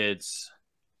many kids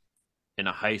in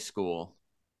a high school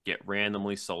get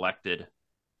randomly selected,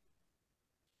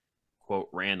 quote,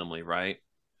 randomly, right?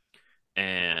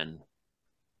 And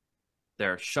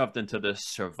they're shoved into this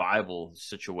survival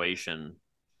situation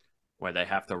where they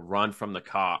have to run from the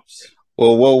cops.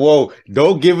 Whoa, whoa, whoa.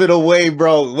 Don't give it away,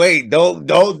 bro. Wait, don't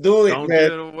do it, Don't man.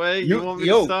 give it away. You You want me to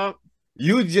yo, stop?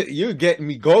 you're getting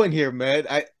me going here, man.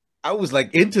 I was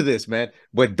like into this, man.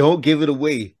 But don't give it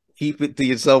away. Keep it to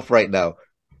yourself right now.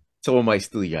 So might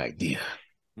steal your idea.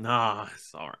 Nah,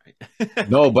 it's all right.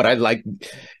 No, but I like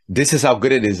this is how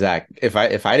good it is, Zach. If I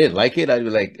didn't like it, I'd be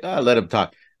like, let him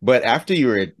talk. But after you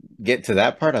were get to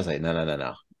that part, I was like, no, no, no,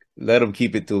 no. Let him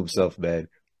keep it to himself, man.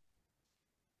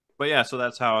 But yeah, so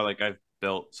that's how I've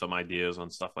built some ideas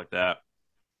on stuff like that.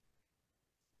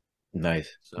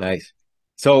 Nice, So nice.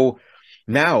 So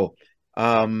now,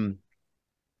 um,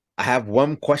 I have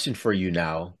one question for you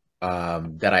now,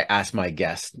 that I asked my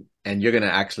guest, and you're gonna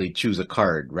actually choose a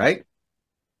card, right?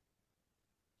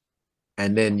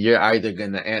 And then you're either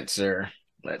gonna answer,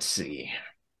 let's see,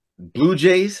 Blue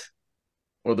Jays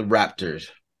or the Raptors.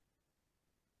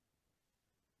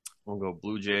 we'll go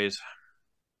Blue Jays.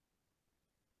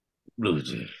 Blue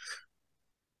Jays.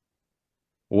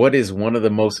 What is one of the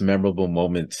most memorable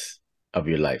moments of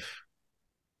your life?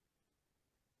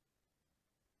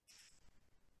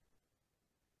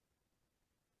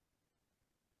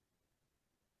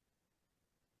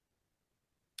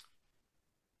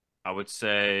 I would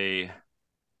say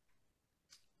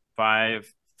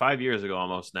five years ago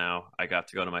almost now, I got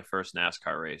to go to my first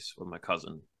NASCAR race with my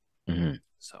cousin. Hmm.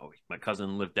 So my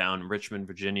cousin lived down in Richmond,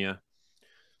 Virginia.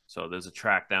 So there's a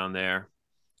track down there.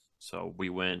 So we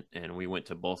went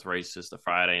to both races, the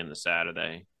Friday and the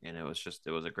Saturday, and it was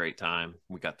a great time.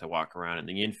 We got to walk around in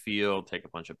the infield, take a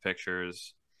bunch of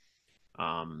pictures.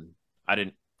 I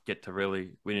didn't get to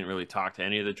really we didn't really talk to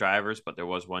any of the drivers, but there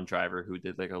was one driver who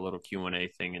did like a little Q&A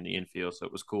thing in the infield, so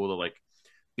it was cool to like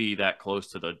be that close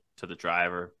to the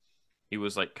driver. He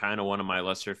was like kind of one of my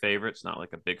lesser favorites, not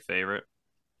like a big favorite.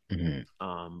 Mhm.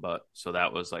 But so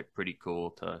that was like pretty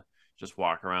cool to just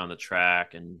walk around the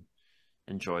track and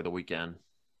enjoy the weekend.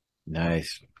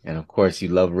 Nice. And of course, you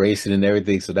love racing and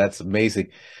everything, so that's amazing.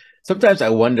 Sometimes I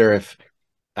wonder if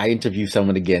I interview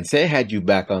someone again, say I had you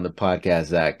back on the podcast,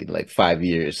 Zach, in like 5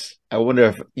 years. I wonder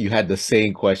if you had the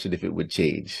same question, if it would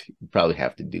change. You probably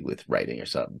have to do with writing or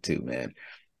something too, man.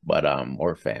 But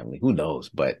or family, who knows?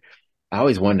 But I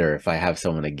always wonder if I have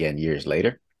someone again years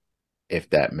later, if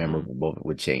that Mm. memorable moment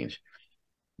would change.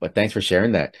 But thanks for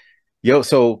sharing that. Yo,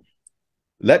 so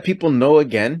let people know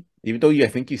again, even though I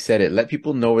think you said it, let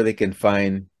people know where they can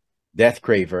find Death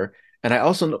Craver. And I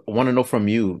also want to know from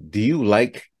you, do you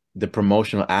like the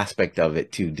promotional aspect of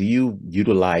it too? Do you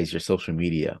utilize your social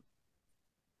media?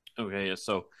 Okay, yeah.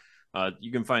 So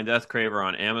you can find Death Kraver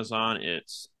on Amazon.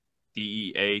 It's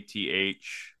DeathKraver.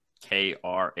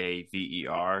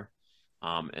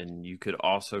 And you could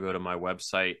also go to my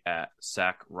website at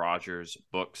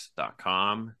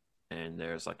sacrogersbooks.com, and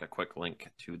there's like a quick link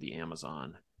to the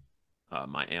Amazon,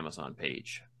 my Amazon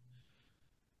page.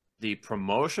 The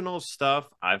promotional stuff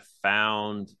I've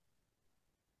found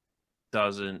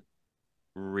doesn't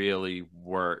really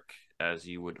work as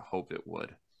you would hope it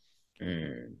would.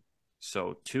 Mm,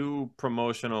 So, two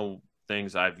promotional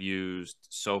things I've used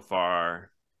so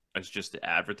far is just the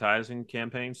advertising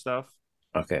campaign stuff.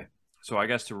 okay. So, I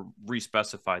guess to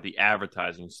re-specify, the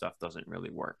advertising stuff doesn't really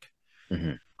work.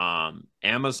 Hmm.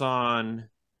 Amazon,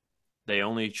 they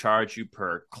only charge you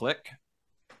per click.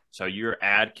 So, your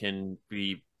ad can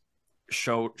be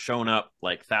shown up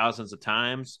like thousands of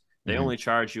times. They Hmm. only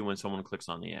charge you when someone clicks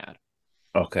on the ad.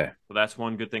 Okay. So, that's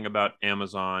one good thing about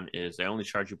Amazon is they only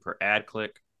charge you per ad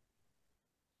click.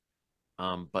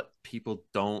 But people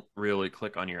don't really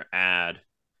click on your ad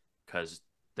because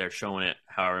they're showing it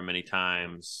however many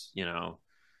times.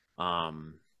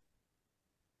 Um,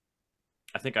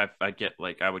 I think I would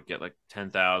get like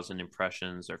 10,000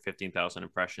 impressions or 15,000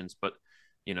 impressions, but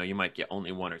you might get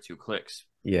only one or two clicks.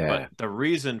 But Yeah. the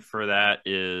reason for that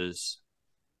is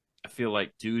I feel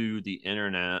like due to the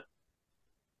internet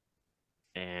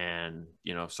and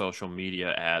social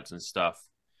media ads and stuff,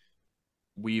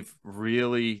 we've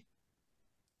really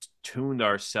tuned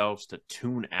ourselves to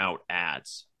tune out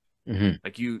ads. Hmm.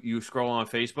 Like you scroll on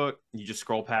Facebook, you just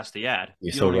scroll past the ad.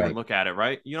 You're You so don't even right. look at it,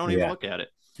 right? You don't even Yeah. look at it.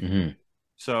 Hmm.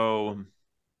 So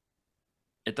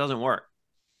it doesn't work.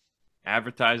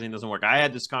 Advertising doesn't work. I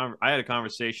had a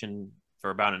conversation for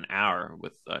about an hour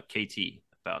with KT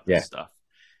about this Yeah. stuff.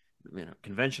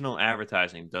 Conventional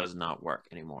advertising does not work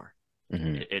anymore.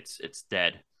 Hmm. It's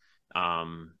dead.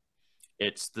 Um,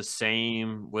 it's the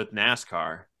same with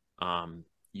NASCAR.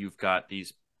 You've got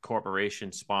these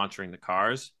corporations sponsoring the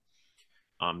cars.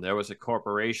 There was a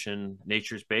corporation,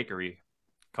 Nature's Bakery,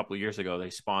 a couple of years ago.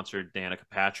 They sponsored Danica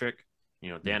Patrick.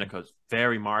 Danica's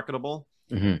very marketable.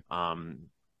 Hmm. Um,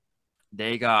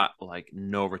 they got like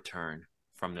no return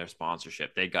from their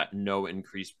sponsorship. They got no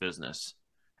increased business,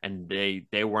 and they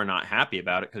were not happy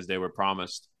about it because they were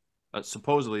promised.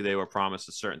 Supposedly, they were promised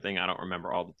a certain thing. I don't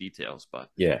remember all the details, but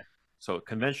Yeah. so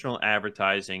conventional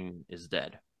advertising is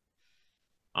dead.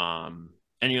 And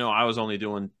I was only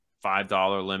doing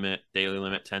 $5 limit, daily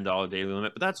limit, $10 daily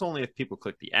limit, but that's only if people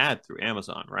click the ad through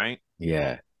Amazon, right?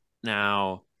 Yeah.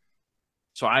 Now,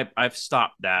 so I've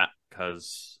stopped that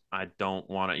because I don't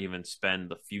want to even spend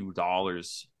the few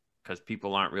dollars because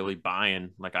people aren't really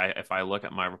buying. Like if I look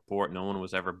at my report, no one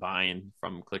was ever buying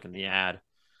from clicking the ad.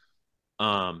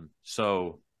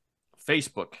 So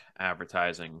Facebook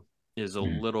advertising is a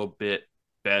Mhm. little bit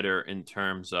better in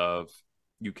terms of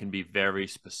you can be very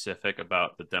specific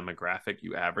about the demographic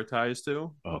you advertise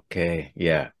to. Okay.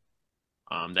 Yeah.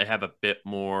 They have a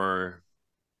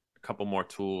couple more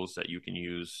tools that you can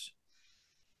use.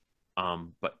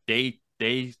 But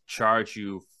they charge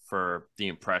you for the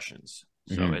impressions,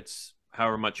 so Hmm. it's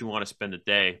however much you want to spend a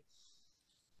day.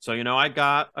 So I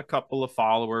got a couple of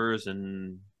followers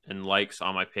and likes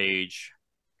on my page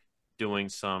doing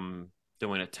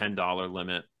a $10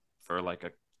 limit for like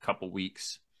a couple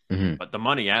weeks. Hmm. But the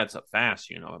money adds up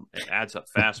fast. It adds up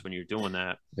fast when you're doing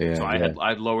that. So Yeah. I Yeah. had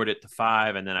I lowered it to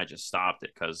 5, and then I just stopped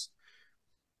it because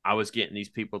I was getting these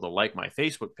people to like my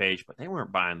Facebook page, but they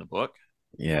weren't buying the book.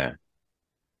 Yeah.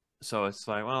 So it's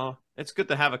like, well, it's good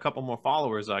to have a couple more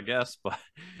followers, I guess, but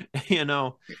you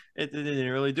know, it didn't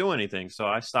really do anything. So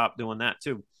I stopped doing that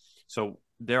too. So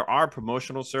there are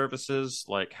promotional services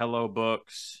like Hello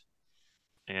Books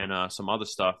and some other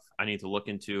stuff I need to look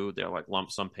into. They're like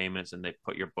lump sum payments and they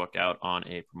put your book out on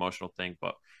a promotional thing.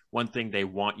 But one thing they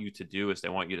want you to do is they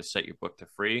want you to set your book to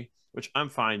free, which I'm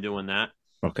fine doing that.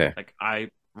 Okay. Like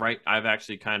I've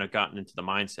actually kind of gotten into the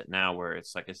mindset now where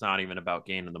it's like it's not even about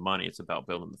gaining the money, it's about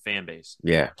building the fan base.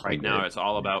 Yeah, I Right get now it. it's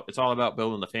all about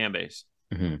building the fan base.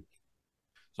 Hmm.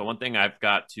 So one thing I've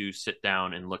got to sit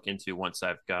down and look into once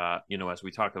I've got, you know, as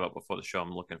we talked about before the show,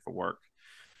 I'm looking for work.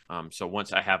 So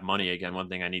once I have money again, one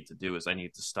thing I need to do is I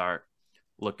need to start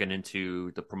looking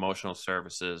into the promotional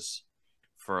services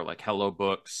for like Hello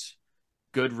Books.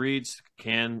 Goodreads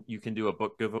you can do a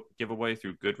book giveaway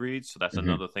through Goodreads, so that's Hmm.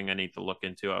 another thing I need to look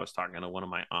into. I was talking to one of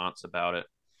my aunts about it.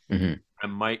 Hmm. I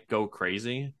might go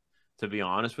crazy, to be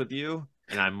honest with you,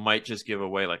 and I might just give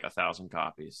away like 1,000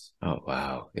 copies Oh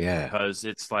wow. Yeah. because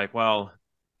it's like, well,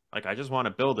 like I just want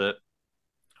to build it,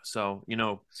 so you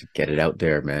know. To get it out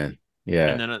there, man. Yeah.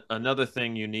 And then another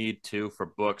thing you need too for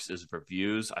books is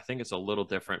reviews. I think it's a little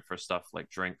different for stuff like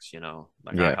drinks, you know.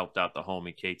 Like I Yeah. helped out the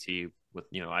homie KT with,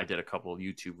 you know, I did a couple of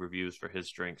YouTube reviews for his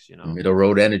drinks, you know. Middle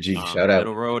Road Energy. Shout out.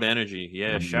 Middle Road Energy.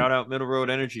 Yeah, Mhm. shout out Middle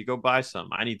Road Energy. Go buy some.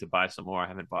 I need to buy some more. I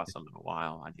haven't bought some in a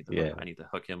while. Yeah. I need to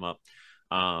hook him up.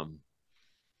 Um,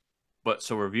 but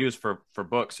so reviews for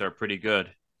books are pretty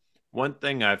good. One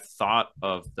thing I've thought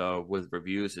of though with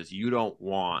reviews is you don't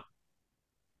want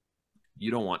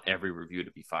every review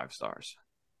to be 5 stars.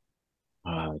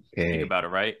 Think Okay. about it,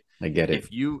 right? I get it.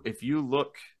 If you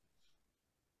look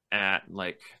at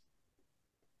like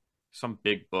some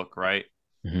big book, right?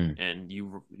 Hmm. And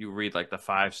you read like the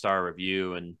 5 star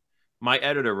review, and my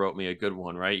editor wrote me a good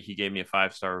one, right? He gave me a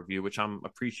 5 star review, which I'm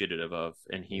appreciative of,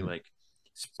 and he Hmm. like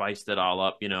spiced it all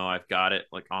up. You know, I've got it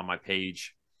like on my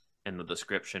page in the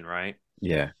description, right?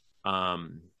 Yeah.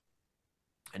 Um,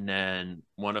 and then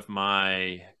one of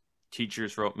my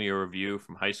teachers wrote me a review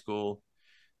from high school.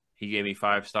 He gave me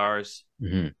 5 stars.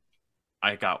 Hmm.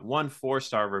 I got one 4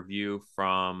 star review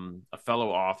from a fellow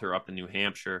author up in New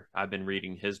Hampshire. I've been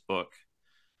reading his book.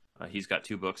 He's got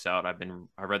 2 books out.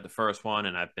 I read the first one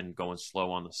and I've been going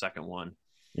slow on the second one.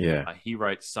 Yeah. He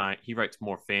writes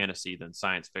more fantasy than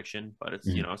science fiction, but it's,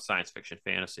 you Hmm. know, science fiction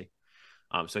fantasy.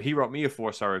 So he wrote me a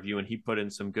 4 star review and he put in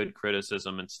some good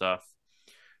criticism and stuff.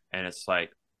 And it's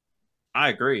like I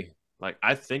agree. Like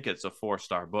I think it's a 4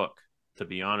 star book. To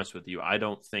be honest with you, I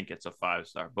don't think it's a 5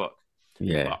 star book,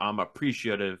 Yeah. but I'm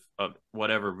appreciative of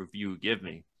whatever review you give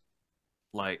me.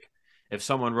 Like if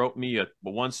someone wrote me a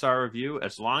 1 star review,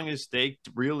 as long as they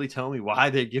really tell me why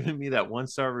they're giving me that 1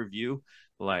 star review,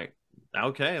 like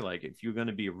okay, like if you're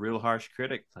gonna be a real harsh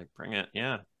critic, like bring it,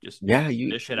 yeah, just Yeah.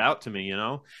 You. dish it out to me, you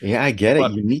know. Yeah. I get it.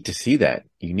 But You need to see that.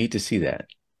 You need to see that.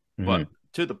 Hmm. but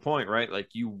to the point, right? Like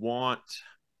you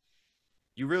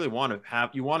really want to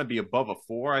you want to be above a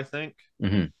 4, I think,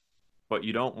 Hmm. but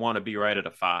you don't want to be right at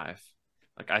a 5.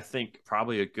 Like I think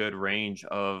probably a good range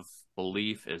of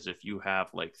belief is if you have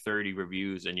like 30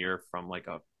 reviews and you're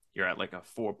at like a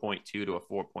 4.2 to a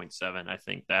 4.7. I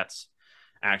think that's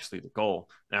actually the goal.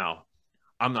 Now,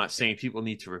 I'm not saying people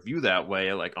need to review that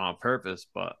way like on purpose,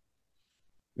 but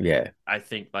Yeah. I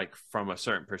think like from a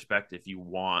certain perspective you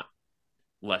want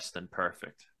less than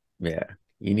perfect. Yeah.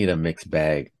 You need a mixed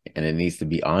bag, and it needs to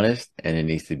be honest, and it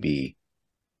needs to be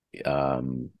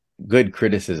um good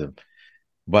criticism.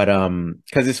 But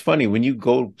because it's funny when you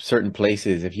go certain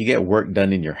places, if you get work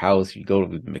done in your house, you go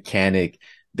to the mechanic,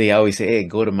 they always say, "Hey,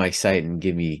 go to my site and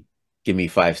give me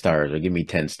 5 stars or give me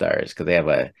 10 stars," because they have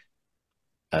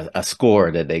a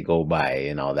score that they go by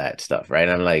and all that stuff, right?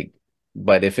 I'm like,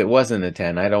 but if it wasn't a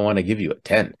 10, I don't want to give you a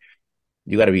 10.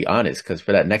 You got to be honest, because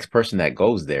for that next person that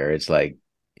goes there, it's like,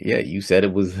 yeah, you said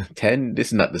it was 10. This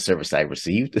is not the service I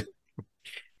received.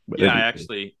 But Yeah, I anyway,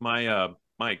 actually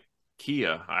my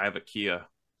Kia, I have a Kia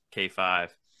K5,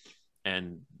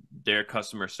 and their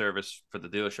customer service for the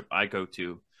dealership I go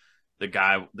to, the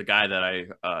guy that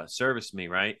I serviced me,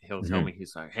 right? He'll tell mhm. me,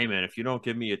 he's like, "Hey man, if you don't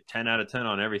give me a 10 out of 10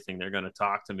 on everything, they're going to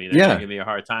talk to me. They're going to Yeah. give me a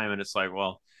hard time." And it's like,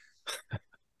 well,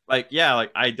 like yeah,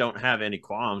 like I don't have any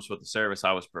qualms with the service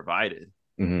I was provided,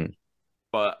 Hmm.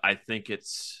 but I think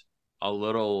it's a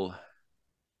little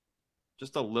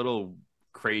just a little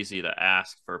crazy to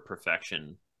ask for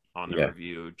perfection on the Yeah.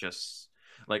 review. Just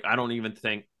like I don't even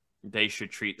think they should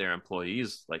treat their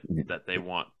employees like that they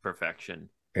want perfection.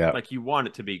 Yeah. Like you want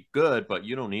it to be good, but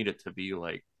you don't need it to be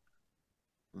like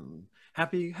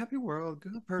happy world,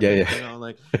 good, Yeah. perfect, you know,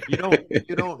 like Yeah.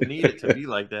 you don't need it to be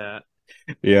like that.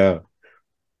 Yeah.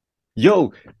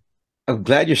 Yo, I'm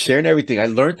glad you're sharing everything. I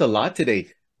learned a lot today.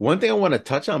 One thing I want to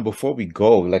touch on before we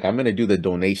go, like I'm going to do the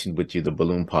donation with you, the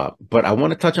balloon pop, but I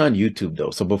want to touch on YouTube though.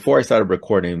 So before I started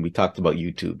recording, we talked about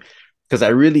YouTube because I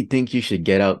really think you should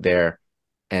get out there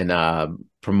and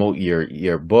promote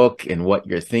your book and what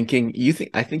you're thinking.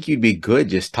 I think you'd be good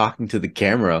just talking to the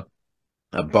camera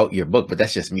about your book, but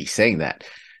that's just me saying that.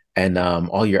 And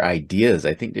all your ideas,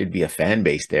 I think there'd be a fan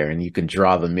base there and you can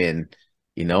draw them in,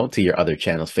 to your other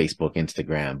channels, Facebook,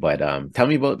 Instagram. But tell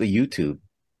me about the YouTube.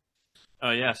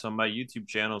 Oh yeah, so my YouTube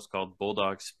channel is called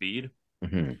Bulldog Speed.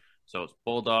 Hmm. So it's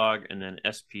Bulldog and then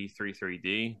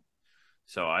SP33D.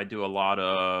 So I do a lot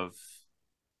of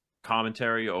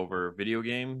commentary over video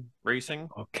game racing,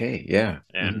 Okay, yeah.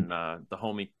 Hmm. and the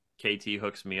homie KT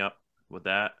hooks me up with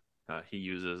that. He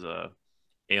uses a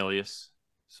alias,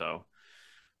 so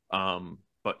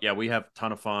but yeah, we have a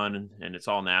ton of fun, and it's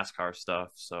all NASCAR stuff.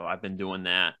 So I've been doing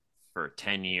that for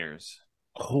 10 years.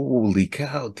 Holy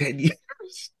cow, 10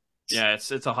 years. Yeah,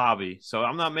 it's a hobby. So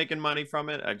I'm not making money from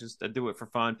it. I do it for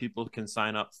fun. People can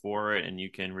sign up for it, and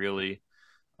you can really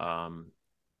um,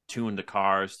 tune the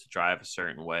cars to drive a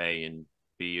certain way and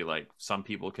be like, some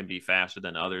people can be faster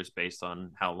than others based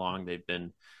on how long they've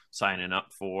been signing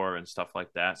up for and stuff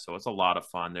like that. So it's a lot of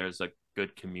fun. There's a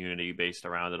good community based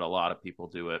around it. A lot of people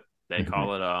do it. They Hmm.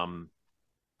 call it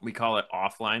we call it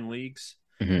offline leagues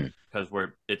Hmm. because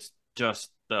we're it's just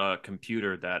the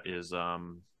computer that is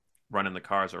running the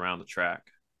cars around the track.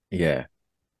 Yeah,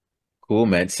 cool,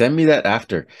 man. Send me that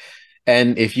after.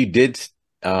 And if you did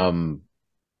um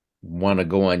want to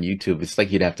go on YouTube, it's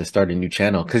like you'd have to start a new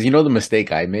channel because the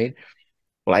mistake I made.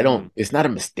 Well, I don't. Mm, It's not a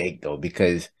mistake though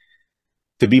because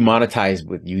to be monetized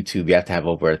with YouTube, you have to have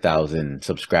over 1,000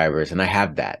 subscribers, and I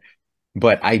have that.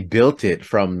 But I built it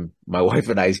from my wife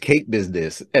and I's cake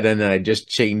business, and then I just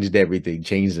changed everything,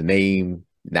 changed the name.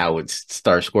 Now it's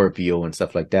Star Scorpio and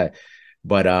stuff like that.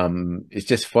 But it's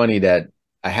just funny that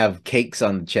I have cakes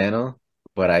on the channel,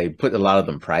 but I put a lot of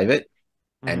them private,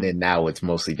 and mm. then now it's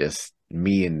mostly just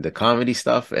me and the comedy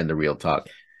stuff and the real talk.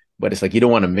 But it's like you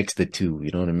don't want to mix the two,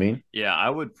 you know what I mean? Yeah, I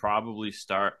would probably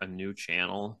start a new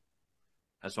channel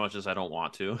as much as I don't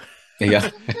want to, Yeah.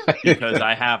 because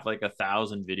I have like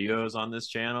 1,000 videos on this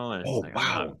channel, and it's Oh like I'm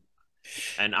not, wow.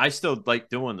 and I still like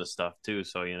doing this stuff too.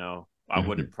 So Mhm.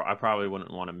 I probably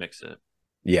wouldn't want to mix it.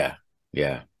 Yeah.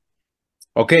 Yeah.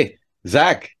 Okay,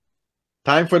 Zach,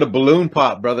 time for the balloon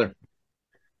pop, brother.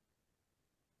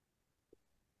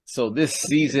 So this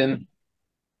season,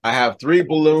 I have three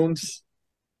balloons,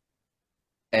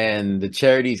 and the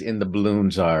charities in the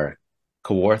balloons are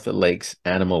Kawartha Lakes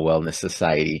Animal Wellness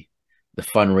Society, the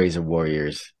Fundraiser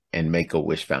Warriors, and Make a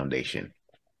Wish Foundation.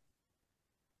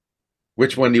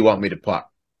 Which one do you want me to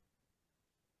pop?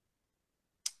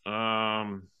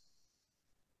 Um,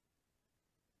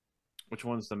 which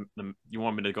one's the you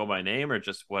want me to go by name or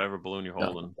just whatever balloon you're No,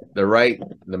 holding? the right,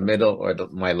 the middle, or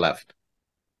my left?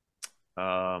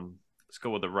 Let's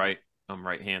go with the right. I'm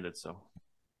right-handed, so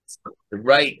The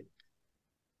right.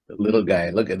 The little guy.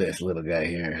 Look at this little guy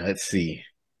here. Let's see.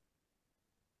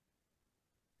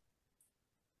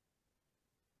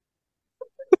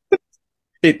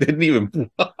 It didn't even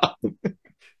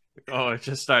oh, it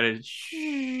just started.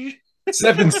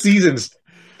 7 seasons.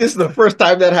 This is the first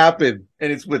time that happened,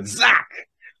 and it's with Zach.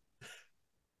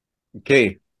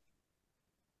 Okay,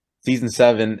 season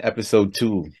 7, episode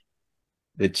 2.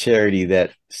 The charity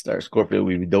that Star Scorpio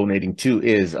will be donating to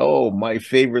is my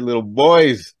favorite little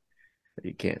boys.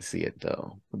 You can't see it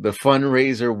though. The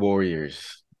Fundraiser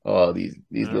Warriors. Oh, these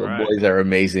All little right. boys are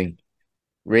amazing.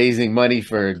 Raising money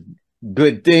for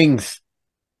good things.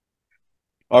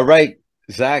 All right,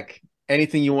 Zach.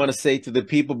 Anything you want to say to the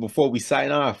people before we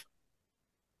sign off?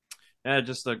 Yeah,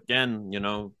 just again,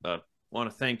 want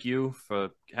to thank you for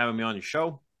having me on your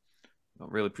show. I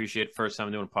really appreciate it. First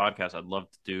time doing a podcast. I'd love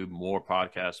to do more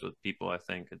podcasts with people. I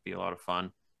think it'd be a lot of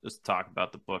fun just to talk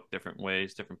about the book different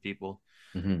ways, different people.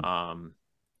 Mm-hmm. Um,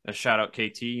 a shout out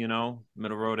KT,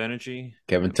 Middle Road Energy.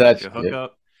 Kevin Get Touch. you a Yep.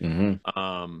 hookup. Mm-hmm.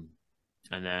 Um,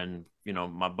 and then,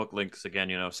 my book links again,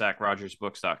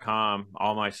 SacRogersBooks.com.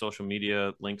 All my social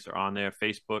media links are on there: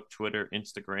 Facebook, Twitter,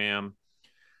 Instagram,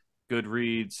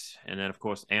 Goodreads, and then, of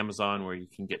course, Amazon, where you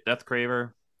can get Death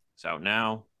Kraver. It's out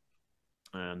now.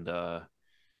 And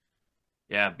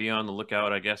yeah, be on the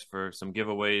lookout, I guess, for some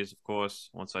giveaways, of course,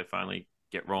 once I finally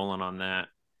get rolling on that.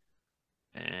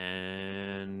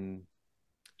 And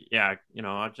yeah,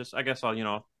 I guess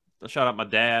I'll shout out my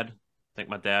dad. Thank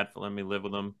my dad for letting me live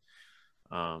with him.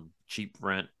 Cheap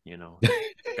rent,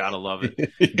 gotta love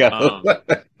it. You got Um,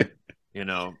 you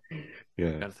know,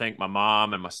 yeah. gotta thank my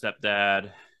mom and my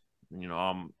stepdad,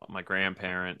 all my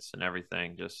grandparents and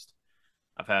everything. Just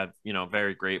I've had,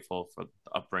 very grateful for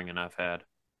the upbringing I've had.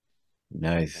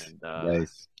 Nice. And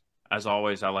Nice. as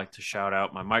always, I like to shout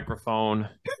out my microphone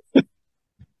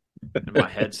and my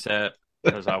headset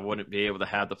because I wouldn't be able to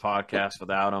have the podcast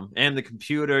without them, and the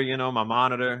computer, my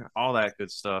monitor, all that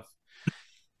good stuff. I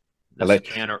This like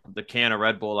can of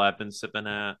Red Bull I've been sipping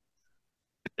at.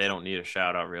 They don't need a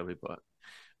shout out really, but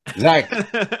Zach,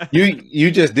 you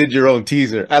just did your own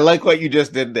teaser. I like what you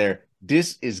just did there.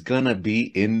 This is gonna be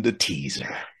in the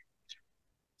teaser.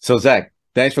 So Zach,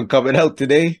 thanks for coming out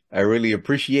today. I really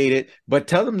appreciate it. But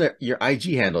tell them that your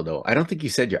IG handle though. I don't think you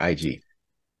said your IG.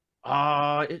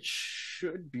 It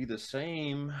should be the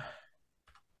same.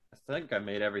 I think I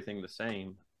made everything the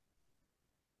same.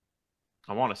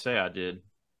 I want to say I did.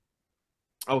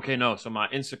 Okay, no. So my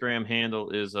Instagram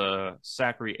handle is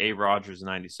Zachary A Rogers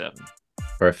 97.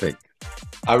 Perfect.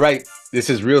 All right. This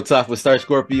is Real Talk with Star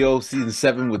Scorpio, season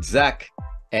 7 with Zach,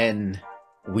 and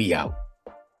we out.